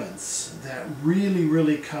violence that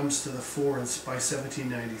really comes to the fore by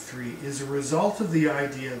 1793 is a result of the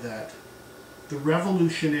idea that the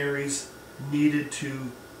revolutionaries needed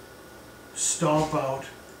to stomp out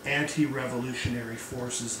anti-revolutionary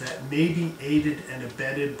forces that may be aided and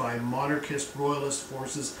abetted by monarchist royalist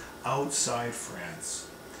forces outside France.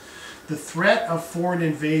 The threat of foreign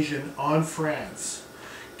invasion on France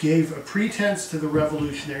gave a pretense to the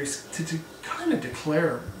revolutionaries to kind of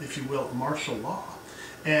declare, if you will, martial law.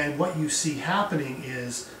 And what you see happening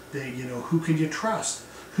is that, who can you trust?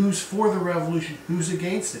 Who's for the revolution? Who's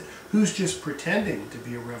against it? Who's just pretending to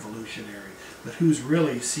be a revolutionary, but who's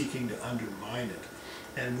really seeking to undermine it?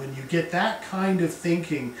 And when you get that kind of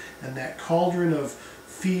thinking and that cauldron of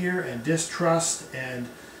fear and distrust and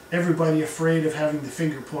everybody afraid of having the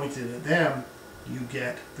finger pointed at them, you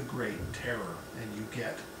get the Great Terror and you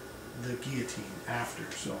get the guillotine after.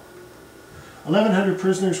 So 1,100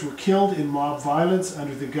 prisoners were killed in mob violence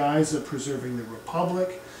under the guise of preserving the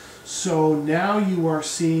Republic. So now you are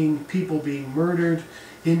seeing people being murdered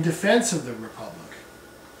in defense of the Republic.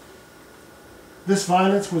 This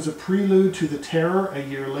violence was a prelude to the Terror a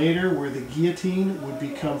year later, where the guillotine would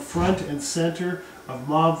become front and center of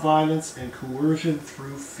mob violence and coercion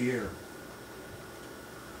through fear.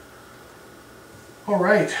 All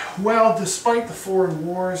right, well, despite the foreign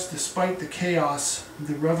wars, despite the chaos,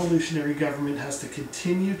 the revolutionary government has to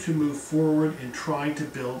continue to move forward in trying to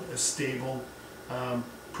build a stable,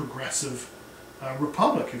 progressive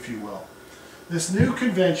republic, if you will. This new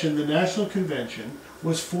convention, the National Convention,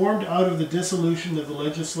 was formed out of the dissolution of the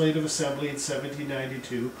Legislative Assembly in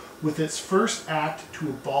 1792, with its first act to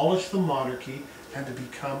abolish the monarchy and to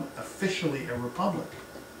become officially a republic.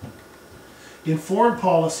 In foreign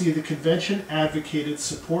policy, the convention advocated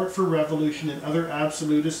support for revolution in other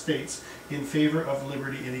absolutist states in favor of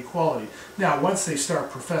liberty and equality. Now, once they start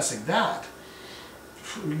professing that,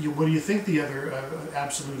 what do you think the other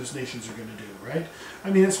absolutist nations are going to do, right? I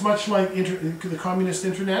mean, it's much like the Communist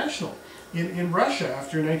International in Russia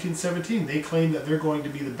after 1917. They claim that they're going to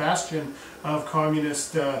be the bastion of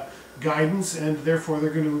communist guidance, and therefore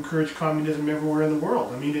they're going to encourage communism everywhere in the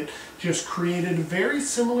world. I mean, it just created very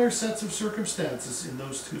similar sets of circumstances in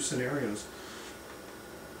those two scenarios.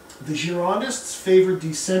 The Girondists favored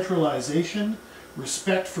decentralization,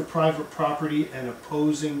 respect for private property, and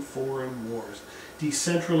opposing foreign wars.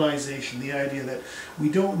 Decentralization, the idea that we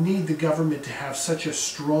don't need the government to have such a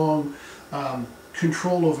strong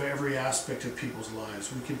control over every aspect of people's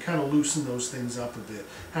lives. We can kind of loosen those things up a bit,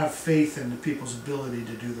 have faith in people's ability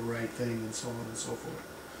to do the right thing, and so on and so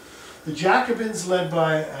forth. The Jacobins, led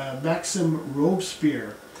by Maxime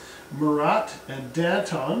Robespierre, Murat, and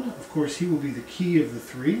Danton, of course he will be the key of the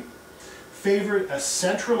three, favored a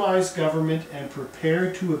centralized government and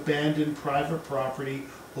prepared to abandon private property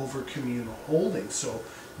over communal holdings. So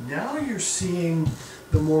now you're seeing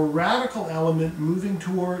the more radical element moving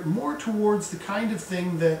more towards the kind of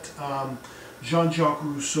thing that Jean-Jacques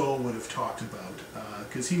Rousseau would have talked about,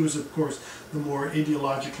 because he was, of course, the more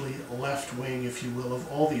ideologically left-wing, if you will, of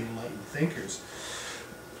all the enlightened thinkers.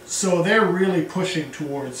 So they're really pushing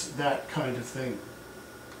towards that kind of thing.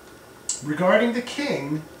 Regarding the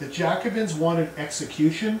king, the Jacobins wanted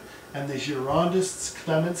execution and the Girondists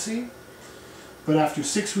clemency. But after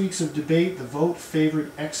 6 weeks of debate, the vote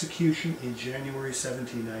favored execution in January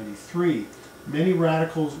 1793. Many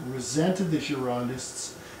radicals resented the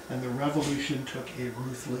Girondists, and the revolution took a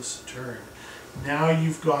ruthless turn. Now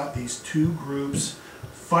you've got these two groups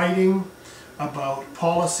fighting about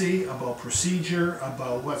policy, about procedure,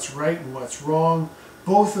 about what's right and what's wrong,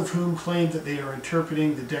 both of whom claim that they are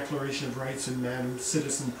interpreting the Declaration of Rights of Man and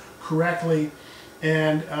Citizen correctly.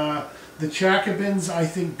 And the Jacobins, I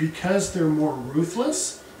think, because they're more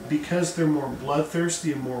ruthless, because they're more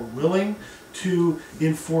bloodthirsty and more willing to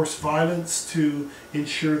enforce violence to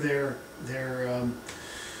ensure their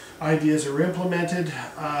ideas are implemented,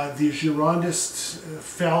 the Girondists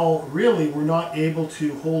were not able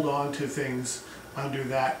to hold on to things under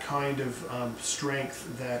that kind of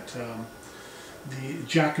strength that the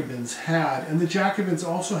Jacobins had. And the Jacobins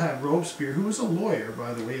also had Robespierre, who was a lawyer,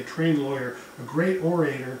 by the way, a trained lawyer, a great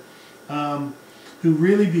orator, who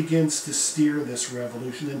really begins to steer this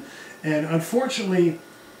revolution. And unfortunately,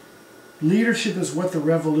 leadership is what the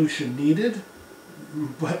revolution needed,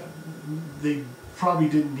 but they probably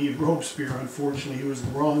didn't need Robespierre, unfortunately. He was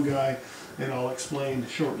the wrong guy, and I'll explain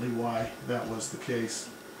shortly why that was the case.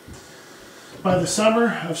 By the summer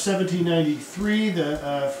of 1793,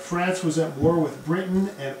 France was at war with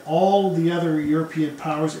Britain and all the other European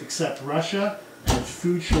powers except Russia, and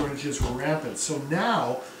food shortages were rampant. So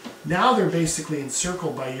now they're basically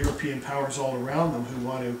encircled by European powers all around them who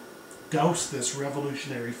want to douse this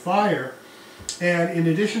revolutionary fire. And in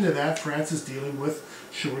addition to that, France is dealing with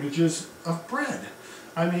shortages of bread.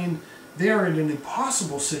 I mean, they're in an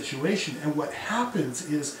impossible situation. And what happens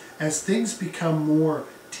is, as things become more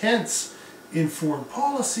tense in foreign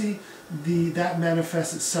policy, that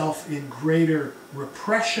manifests itself in greater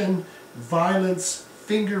repression, violence,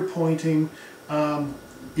 finger pointing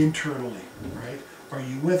internally, right? Are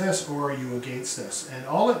you with us or are you against us? And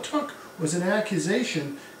all it took was an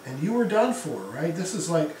accusation and you were done for, right? This is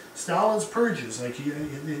like Stalin's purges. Like you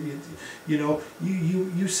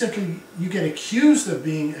get accused of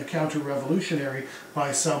being a counter-revolutionary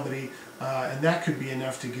by somebody, and that could be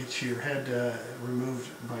enough to get your head removed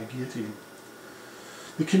by guillotine.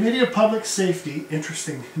 The Committee of Public Safety,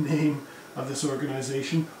 interesting name of this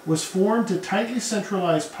organization, was formed to tightly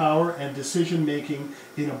centralize power and decision-making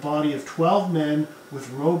in a body of 12 men with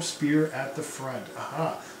Robespierre at the front.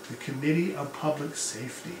 Aha, the Committee of Public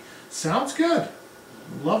Safety. Sounds good.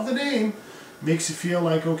 Love the name. Makes you feel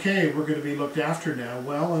like, okay, we're going to be looked after now.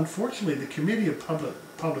 Well, unfortunately, the Committee of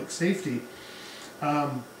Public Safety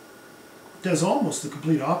does almost the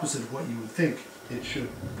complete opposite of what you would think it should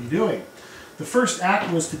be doing. The first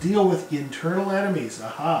act was to deal with internal enemies.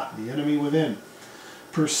 Aha, the enemy within.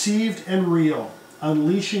 Perceived and real,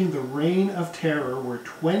 unleashing the reign of terror where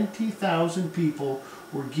 20,000 people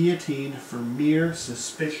were guillotined for mere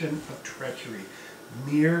suspicion of treachery.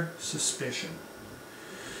 Mere suspicion.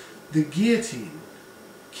 The guillotine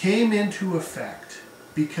came into effect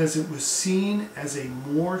because it was seen as a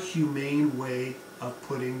more humane way of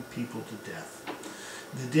putting people to death.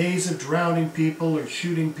 The days of drowning people or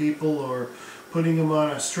shooting people or putting them on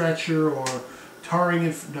a stretcher or not tarring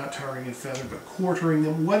and feather, but quartering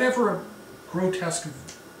them, whatever grotesque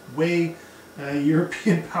way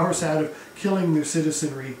European powers had of killing their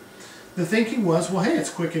citizenry, the thinking was, well, hey, it's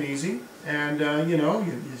quick and easy. And,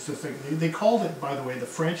 they called it, by the way, the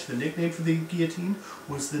French, the nickname for the guillotine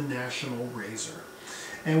was the national razor.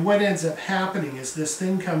 And what ends up happening is this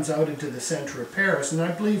thing comes out into the center of Paris, and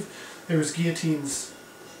I believe there's guillotines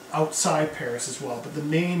outside Paris as well, but the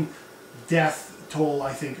main death toll,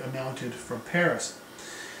 I think, amounted from Paris.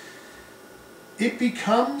 It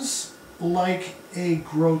becomes like a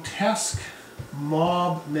grotesque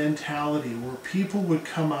mob mentality where people would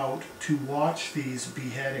come out to watch these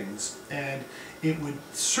beheadings, and it would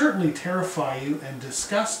certainly terrify you and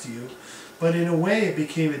disgust you, but in a way it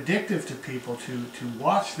became addictive to people to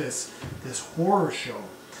watch this horror show.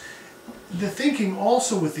 The thinking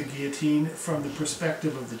also with the guillotine from the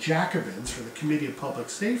perspective of the Jacobins, for the Committee of Public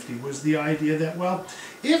Safety, was the idea that, well,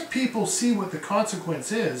 if people see what the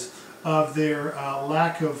consequence is of their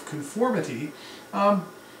lack of conformity,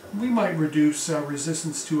 we might reduce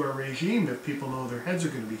resistance to our regime if people know their heads are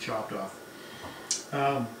going to be chopped off.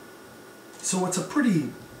 So it's a pretty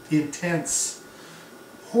intense,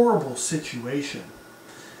 horrible situation.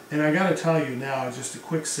 And I got to tell you now, just a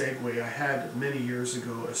quick segue, I had many years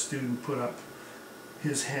ago a student put up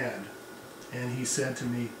his hand and he said to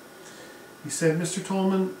me, he said, Mr.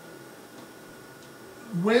 Tolman,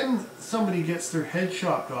 when somebody gets their head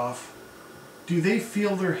chopped off, do they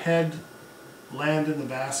feel their head land in the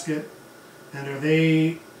basket, and are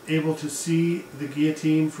they able to see the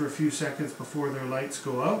guillotine for a few seconds before their lights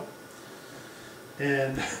go out?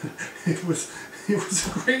 And it was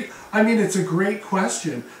a great, I mean, it's a great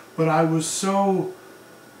question, but I was so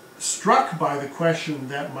struck by the question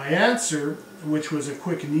that my answer, which was a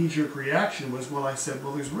quick knee-jerk reaction, was, well, I said,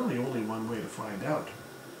 well, there's really only one way to find out.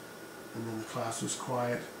 and then the class was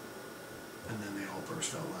quiet, and then they all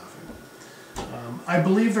burst out laughing. I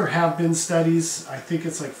believe there have been studies. I think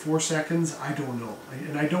it's like 4 seconds. I don't know.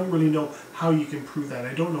 And I don't really know how you can prove that.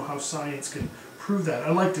 I don't know how science can prove that.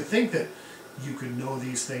 I like to think that you could know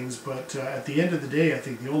these things, but at the end of the day, I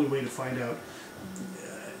think the only way to find out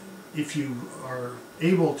if you are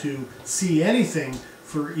able to see anything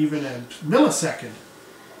for even a millisecond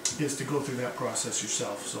is to go through that process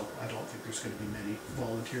yourself. So I don't think there's going to be many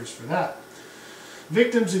volunteers for that.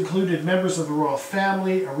 Victims included members of the royal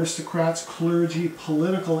family, aristocrats, clergy,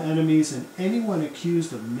 political enemies, and anyone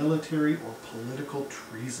accused of military or political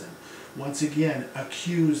treason. Once again,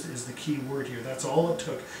 accused is the key word here. That's all it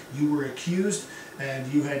took. You were accused and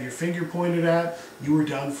you had your finger pointed at, you were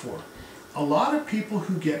done for. A lot of people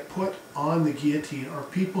who get put on the guillotine are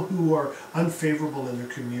people who are unfavorable in their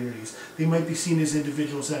communities. They might be seen as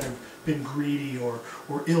individuals that have been greedy or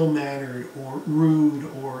ill-mannered or rude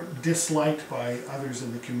or disliked by others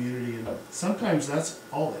in the community, and sometimes that's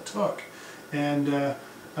all it took. And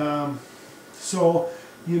so,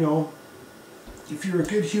 you know, if you're a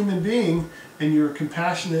good human being and you're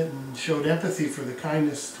compassionate and showed empathy for the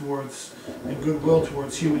kindness towards and goodwill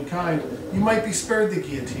towards humankind, you might be spared the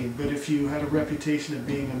guillotine. But if you had a reputation of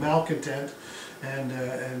being a malcontent and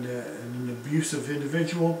an abusive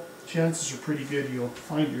individual, chances are pretty good you'll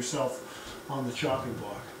find yourself on the chopping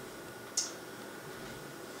block.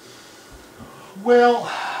 Well,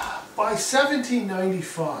 by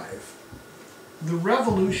 1795, the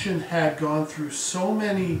revolution had gone through so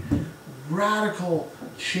many radical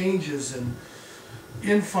changes and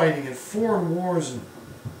infighting and foreign wars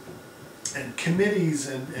and committees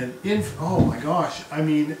oh my gosh, I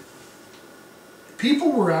mean,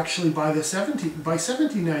 people were actually by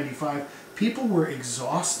 1795 people were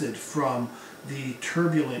exhausted from the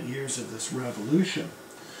turbulent years of this revolution.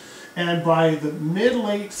 And by the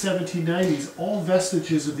mid-late 1790s, all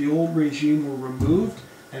vestiges of the old regime were removed,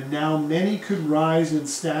 and now many could rise in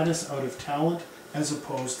status out of talent as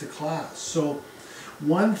opposed to class. So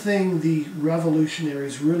one thing the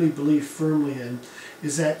revolutionaries really believed firmly in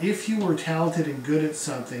is that if you were talented and good at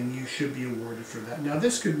something, you should be awarded for that. Now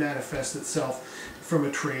this could manifest itself from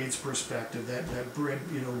a trades perspective, that bread,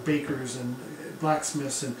 you know, bakers and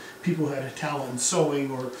blacksmiths and people who had a talent in sewing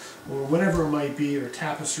or whatever it might be, or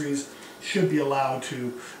tapestries, should be allowed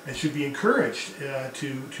to and should be encouraged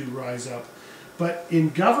to rise up. But in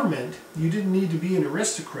government, you didn't need to be an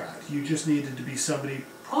aristocrat. You just needed to be somebody,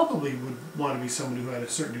 probably would want to be somebody who had a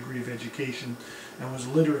certain degree of education and was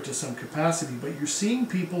literate to some capacity. But you're seeing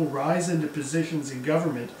people rise into positions in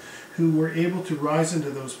government who were able to rise into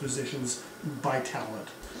those positions by talent,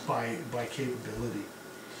 by capability.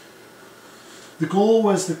 The goal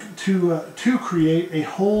was to create a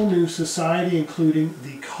whole new society, including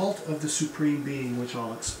the cult of the Supreme Being, which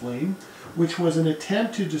I'll explain, which was an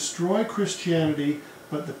attempt to destroy Christianity,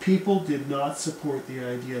 but the people did not support the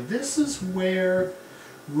idea. This is where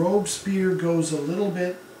Robespierre goes a little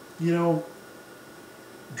bit, you know,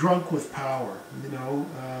 drunk with power, you know,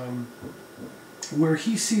 where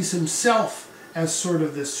he sees himself as sort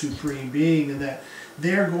of this supreme being, and that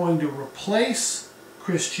they're going to replace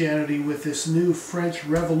Christianity with this new French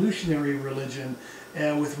revolutionary religion,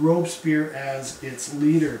 with Robespierre as its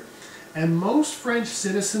leader. And most French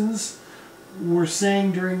citizens were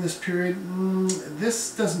saying during this period,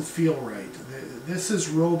 this doesn't feel right. This is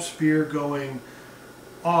Robespierre going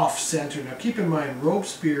off center. Now keep in mind,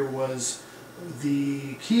 Robespierre was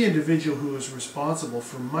the key individual who was responsible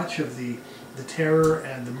for much of the terror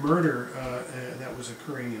and the murder that was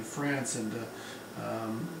occurring in France, and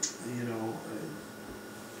you know,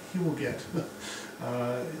 he will get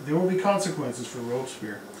there will be consequences for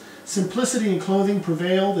Robespierre. Simplicity in clothing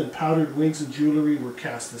prevailed, and powdered wigs and jewelry were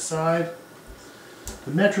cast aside.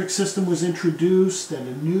 The metric system was introduced, and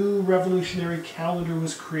a new revolutionary calendar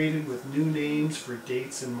was created with new names for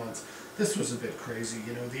dates and months. This was a bit crazy,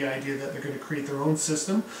 you know, the idea that they're going to create their own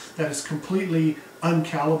system that is completely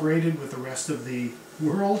uncalibrated with the rest of the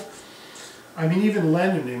world. I mean, even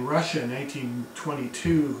Lenin in Russia in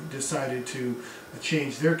 1922 decided to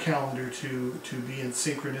change their calendar to be in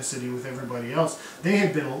synchronicity with everybody else. They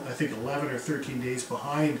had been, I think, 11 or 13 days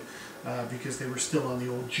behind because they were still on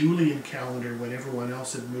the old Julian calendar when everyone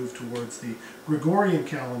else had moved towards the Gregorian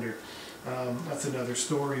calendar. That's another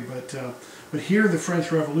story, but here the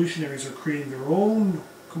French revolutionaries are creating their own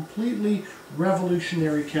completely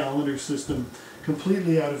revolutionary calendar system,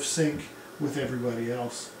 completely out of sync with everybody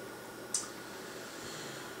else.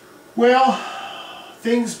 Well,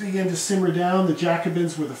 things began to simmer down. The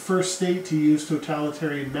Jacobins were the first state to use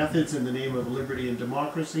totalitarian methods in the name of liberty and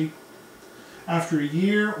democracy. After a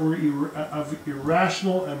year of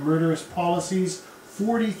irrational and murderous policies,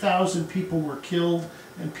 40,000 people were killed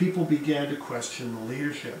and people began to question the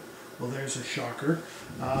leadership. Well, there's a shocker.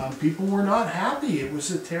 People were not happy. It was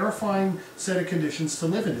a terrifying set of conditions to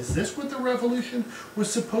live in. Is this what the revolution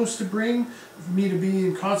was supposed to bring? Me to be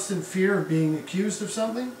in constant fear of being accused of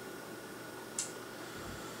something?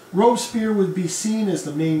 Robespierre would be seen as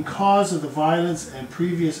the main cause of the violence, and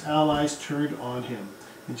previous allies turned on him.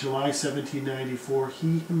 In July 1794,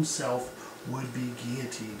 he himself would be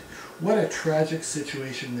guillotined. What a tragic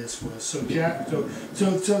situation this was. So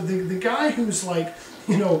the guy who's like,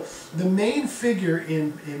 you know, the main figure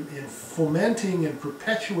in fomenting and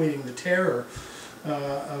perpetuating the terror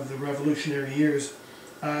of the revolutionary years,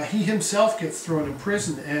 he himself gets thrown in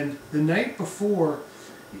prison, and the night before,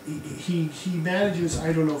 he manages,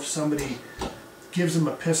 I don't know if somebody gives him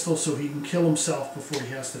a pistol so he can kill himself before he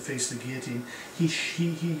has to face the guillotine. He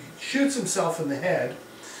shoots himself in the head,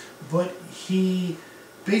 but he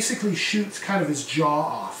basically shoots kind of his jaw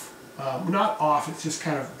off. Not off, it's just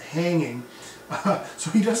kind of hanging.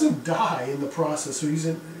 So he doesn't die in the process, so he's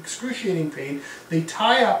in excruciating pain. They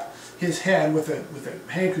tie up his head with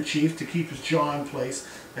a handkerchief to keep his jaw in place,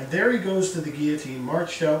 and there he goes to the guillotine,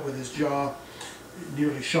 marched out with his jaw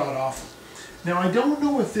nearly shot off. Now, I don't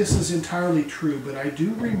know if this is entirely true, but I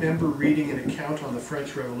do remember reading an account on the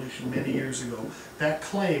French Revolution many years ago that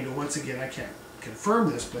claimed, and once again I can't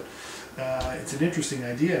confirm this, but it's an interesting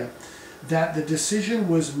idea, that the decision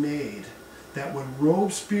was made that when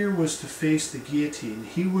Robespierre was to face the guillotine,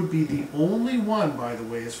 he would be the only one, by the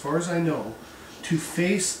way, as far as I know, to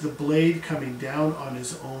face the blade coming down on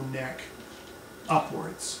his own neck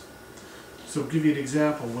upwards. So I'll give you an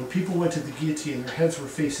example. When people went to the guillotine, their heads were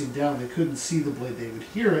facing down. They couldn't see the blade. They would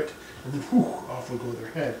hear it, and then whoosh, off would go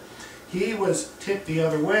their head. He was tipped the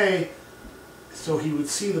other way, so he would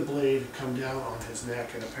see the blade come down on his neck.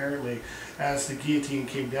 And apparently, as the guillotine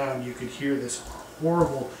came down, you could hear this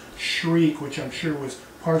horrible shriek, which I'm sure was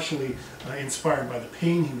partially inspired by the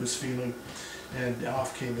pain he was feeling, and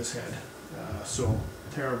off came his head. So,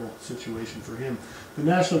 terrible situation for him. The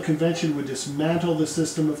National Convention would dismantle the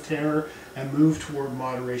system of terror and move toward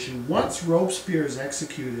moderation. Once Robespierre is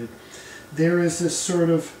executed, there is this sort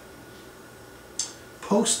of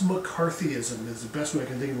post-McCarthyism, is the best way I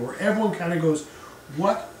can think of it, where everyone kind of goes,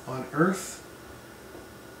 what on earth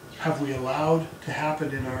have we allowed to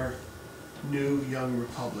happen in our new young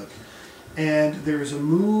republic? And there's a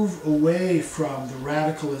move away from the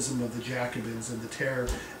radicalism of the Jacobins and the terror,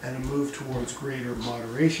 and a move towards greater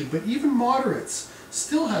moderation. But even moderates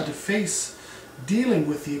still had to face dealing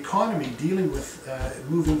with the economy, dealing with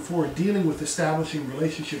moving forward, dealing with establishing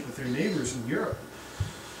relationship with their neighbors in Europe.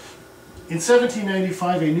 In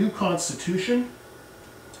 1795, a new constitution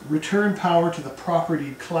returned power to the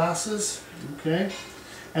propertied classes, okay?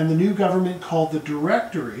 And the new government, called the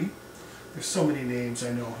Directory, there's so many names,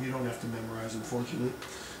 I know, you don't have to memorize, unfortunately.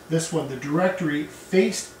 This one, the Directory,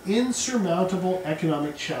 faced insurmountable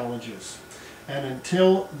economic challenges. And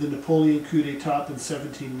until the Napoleon coup d'etat in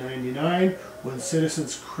 1799, when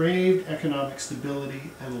citizens craved economic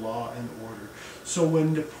stability and law and order. So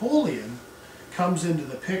when Napoleon comes into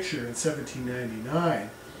the picture in 1799,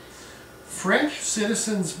 French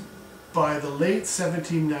citizens by the late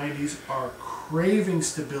 1790s are craving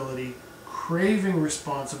stability, craving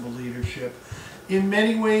responsible leadership. In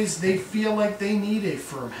many ways, they feel like they need a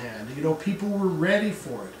firm hand. You know, people were ready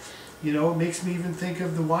for it. You know, it makes me even think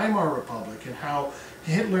of the Weimar Republic and how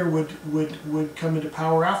Hitler would come into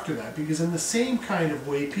power after that. Because in the same kind of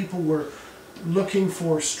way, people were looking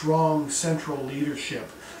for strong central leadership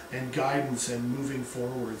and guidance and moving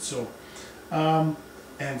forward. So,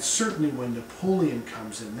 and certainly when Napoleon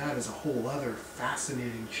comes in, that is a whole other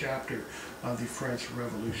fascinating chapter of the French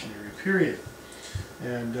Revolutionary period.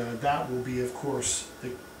 And that will be, of course,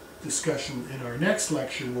 the discussion in our next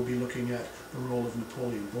lecture. We'll be looking at the role of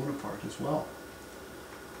Napoleon Bonaparte as well.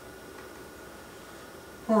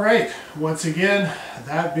 All right, once again,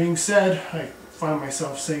 that being said, I find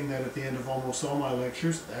myself saying that at the end of almost all my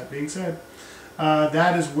lectures. That being said,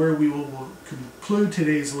 that is where we will conclude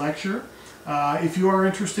today's lecture. If you are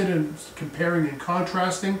interested in comparing and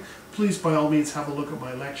contrasting, please by all means have a look at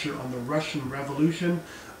my lecture on the Russian Revolution.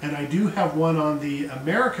 And I do have one on the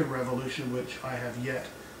American Revolution, which I have yet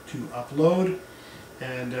to upload.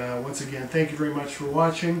 And once again, thank you very much for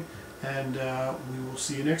watching, and we will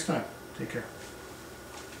see you next time. Take care.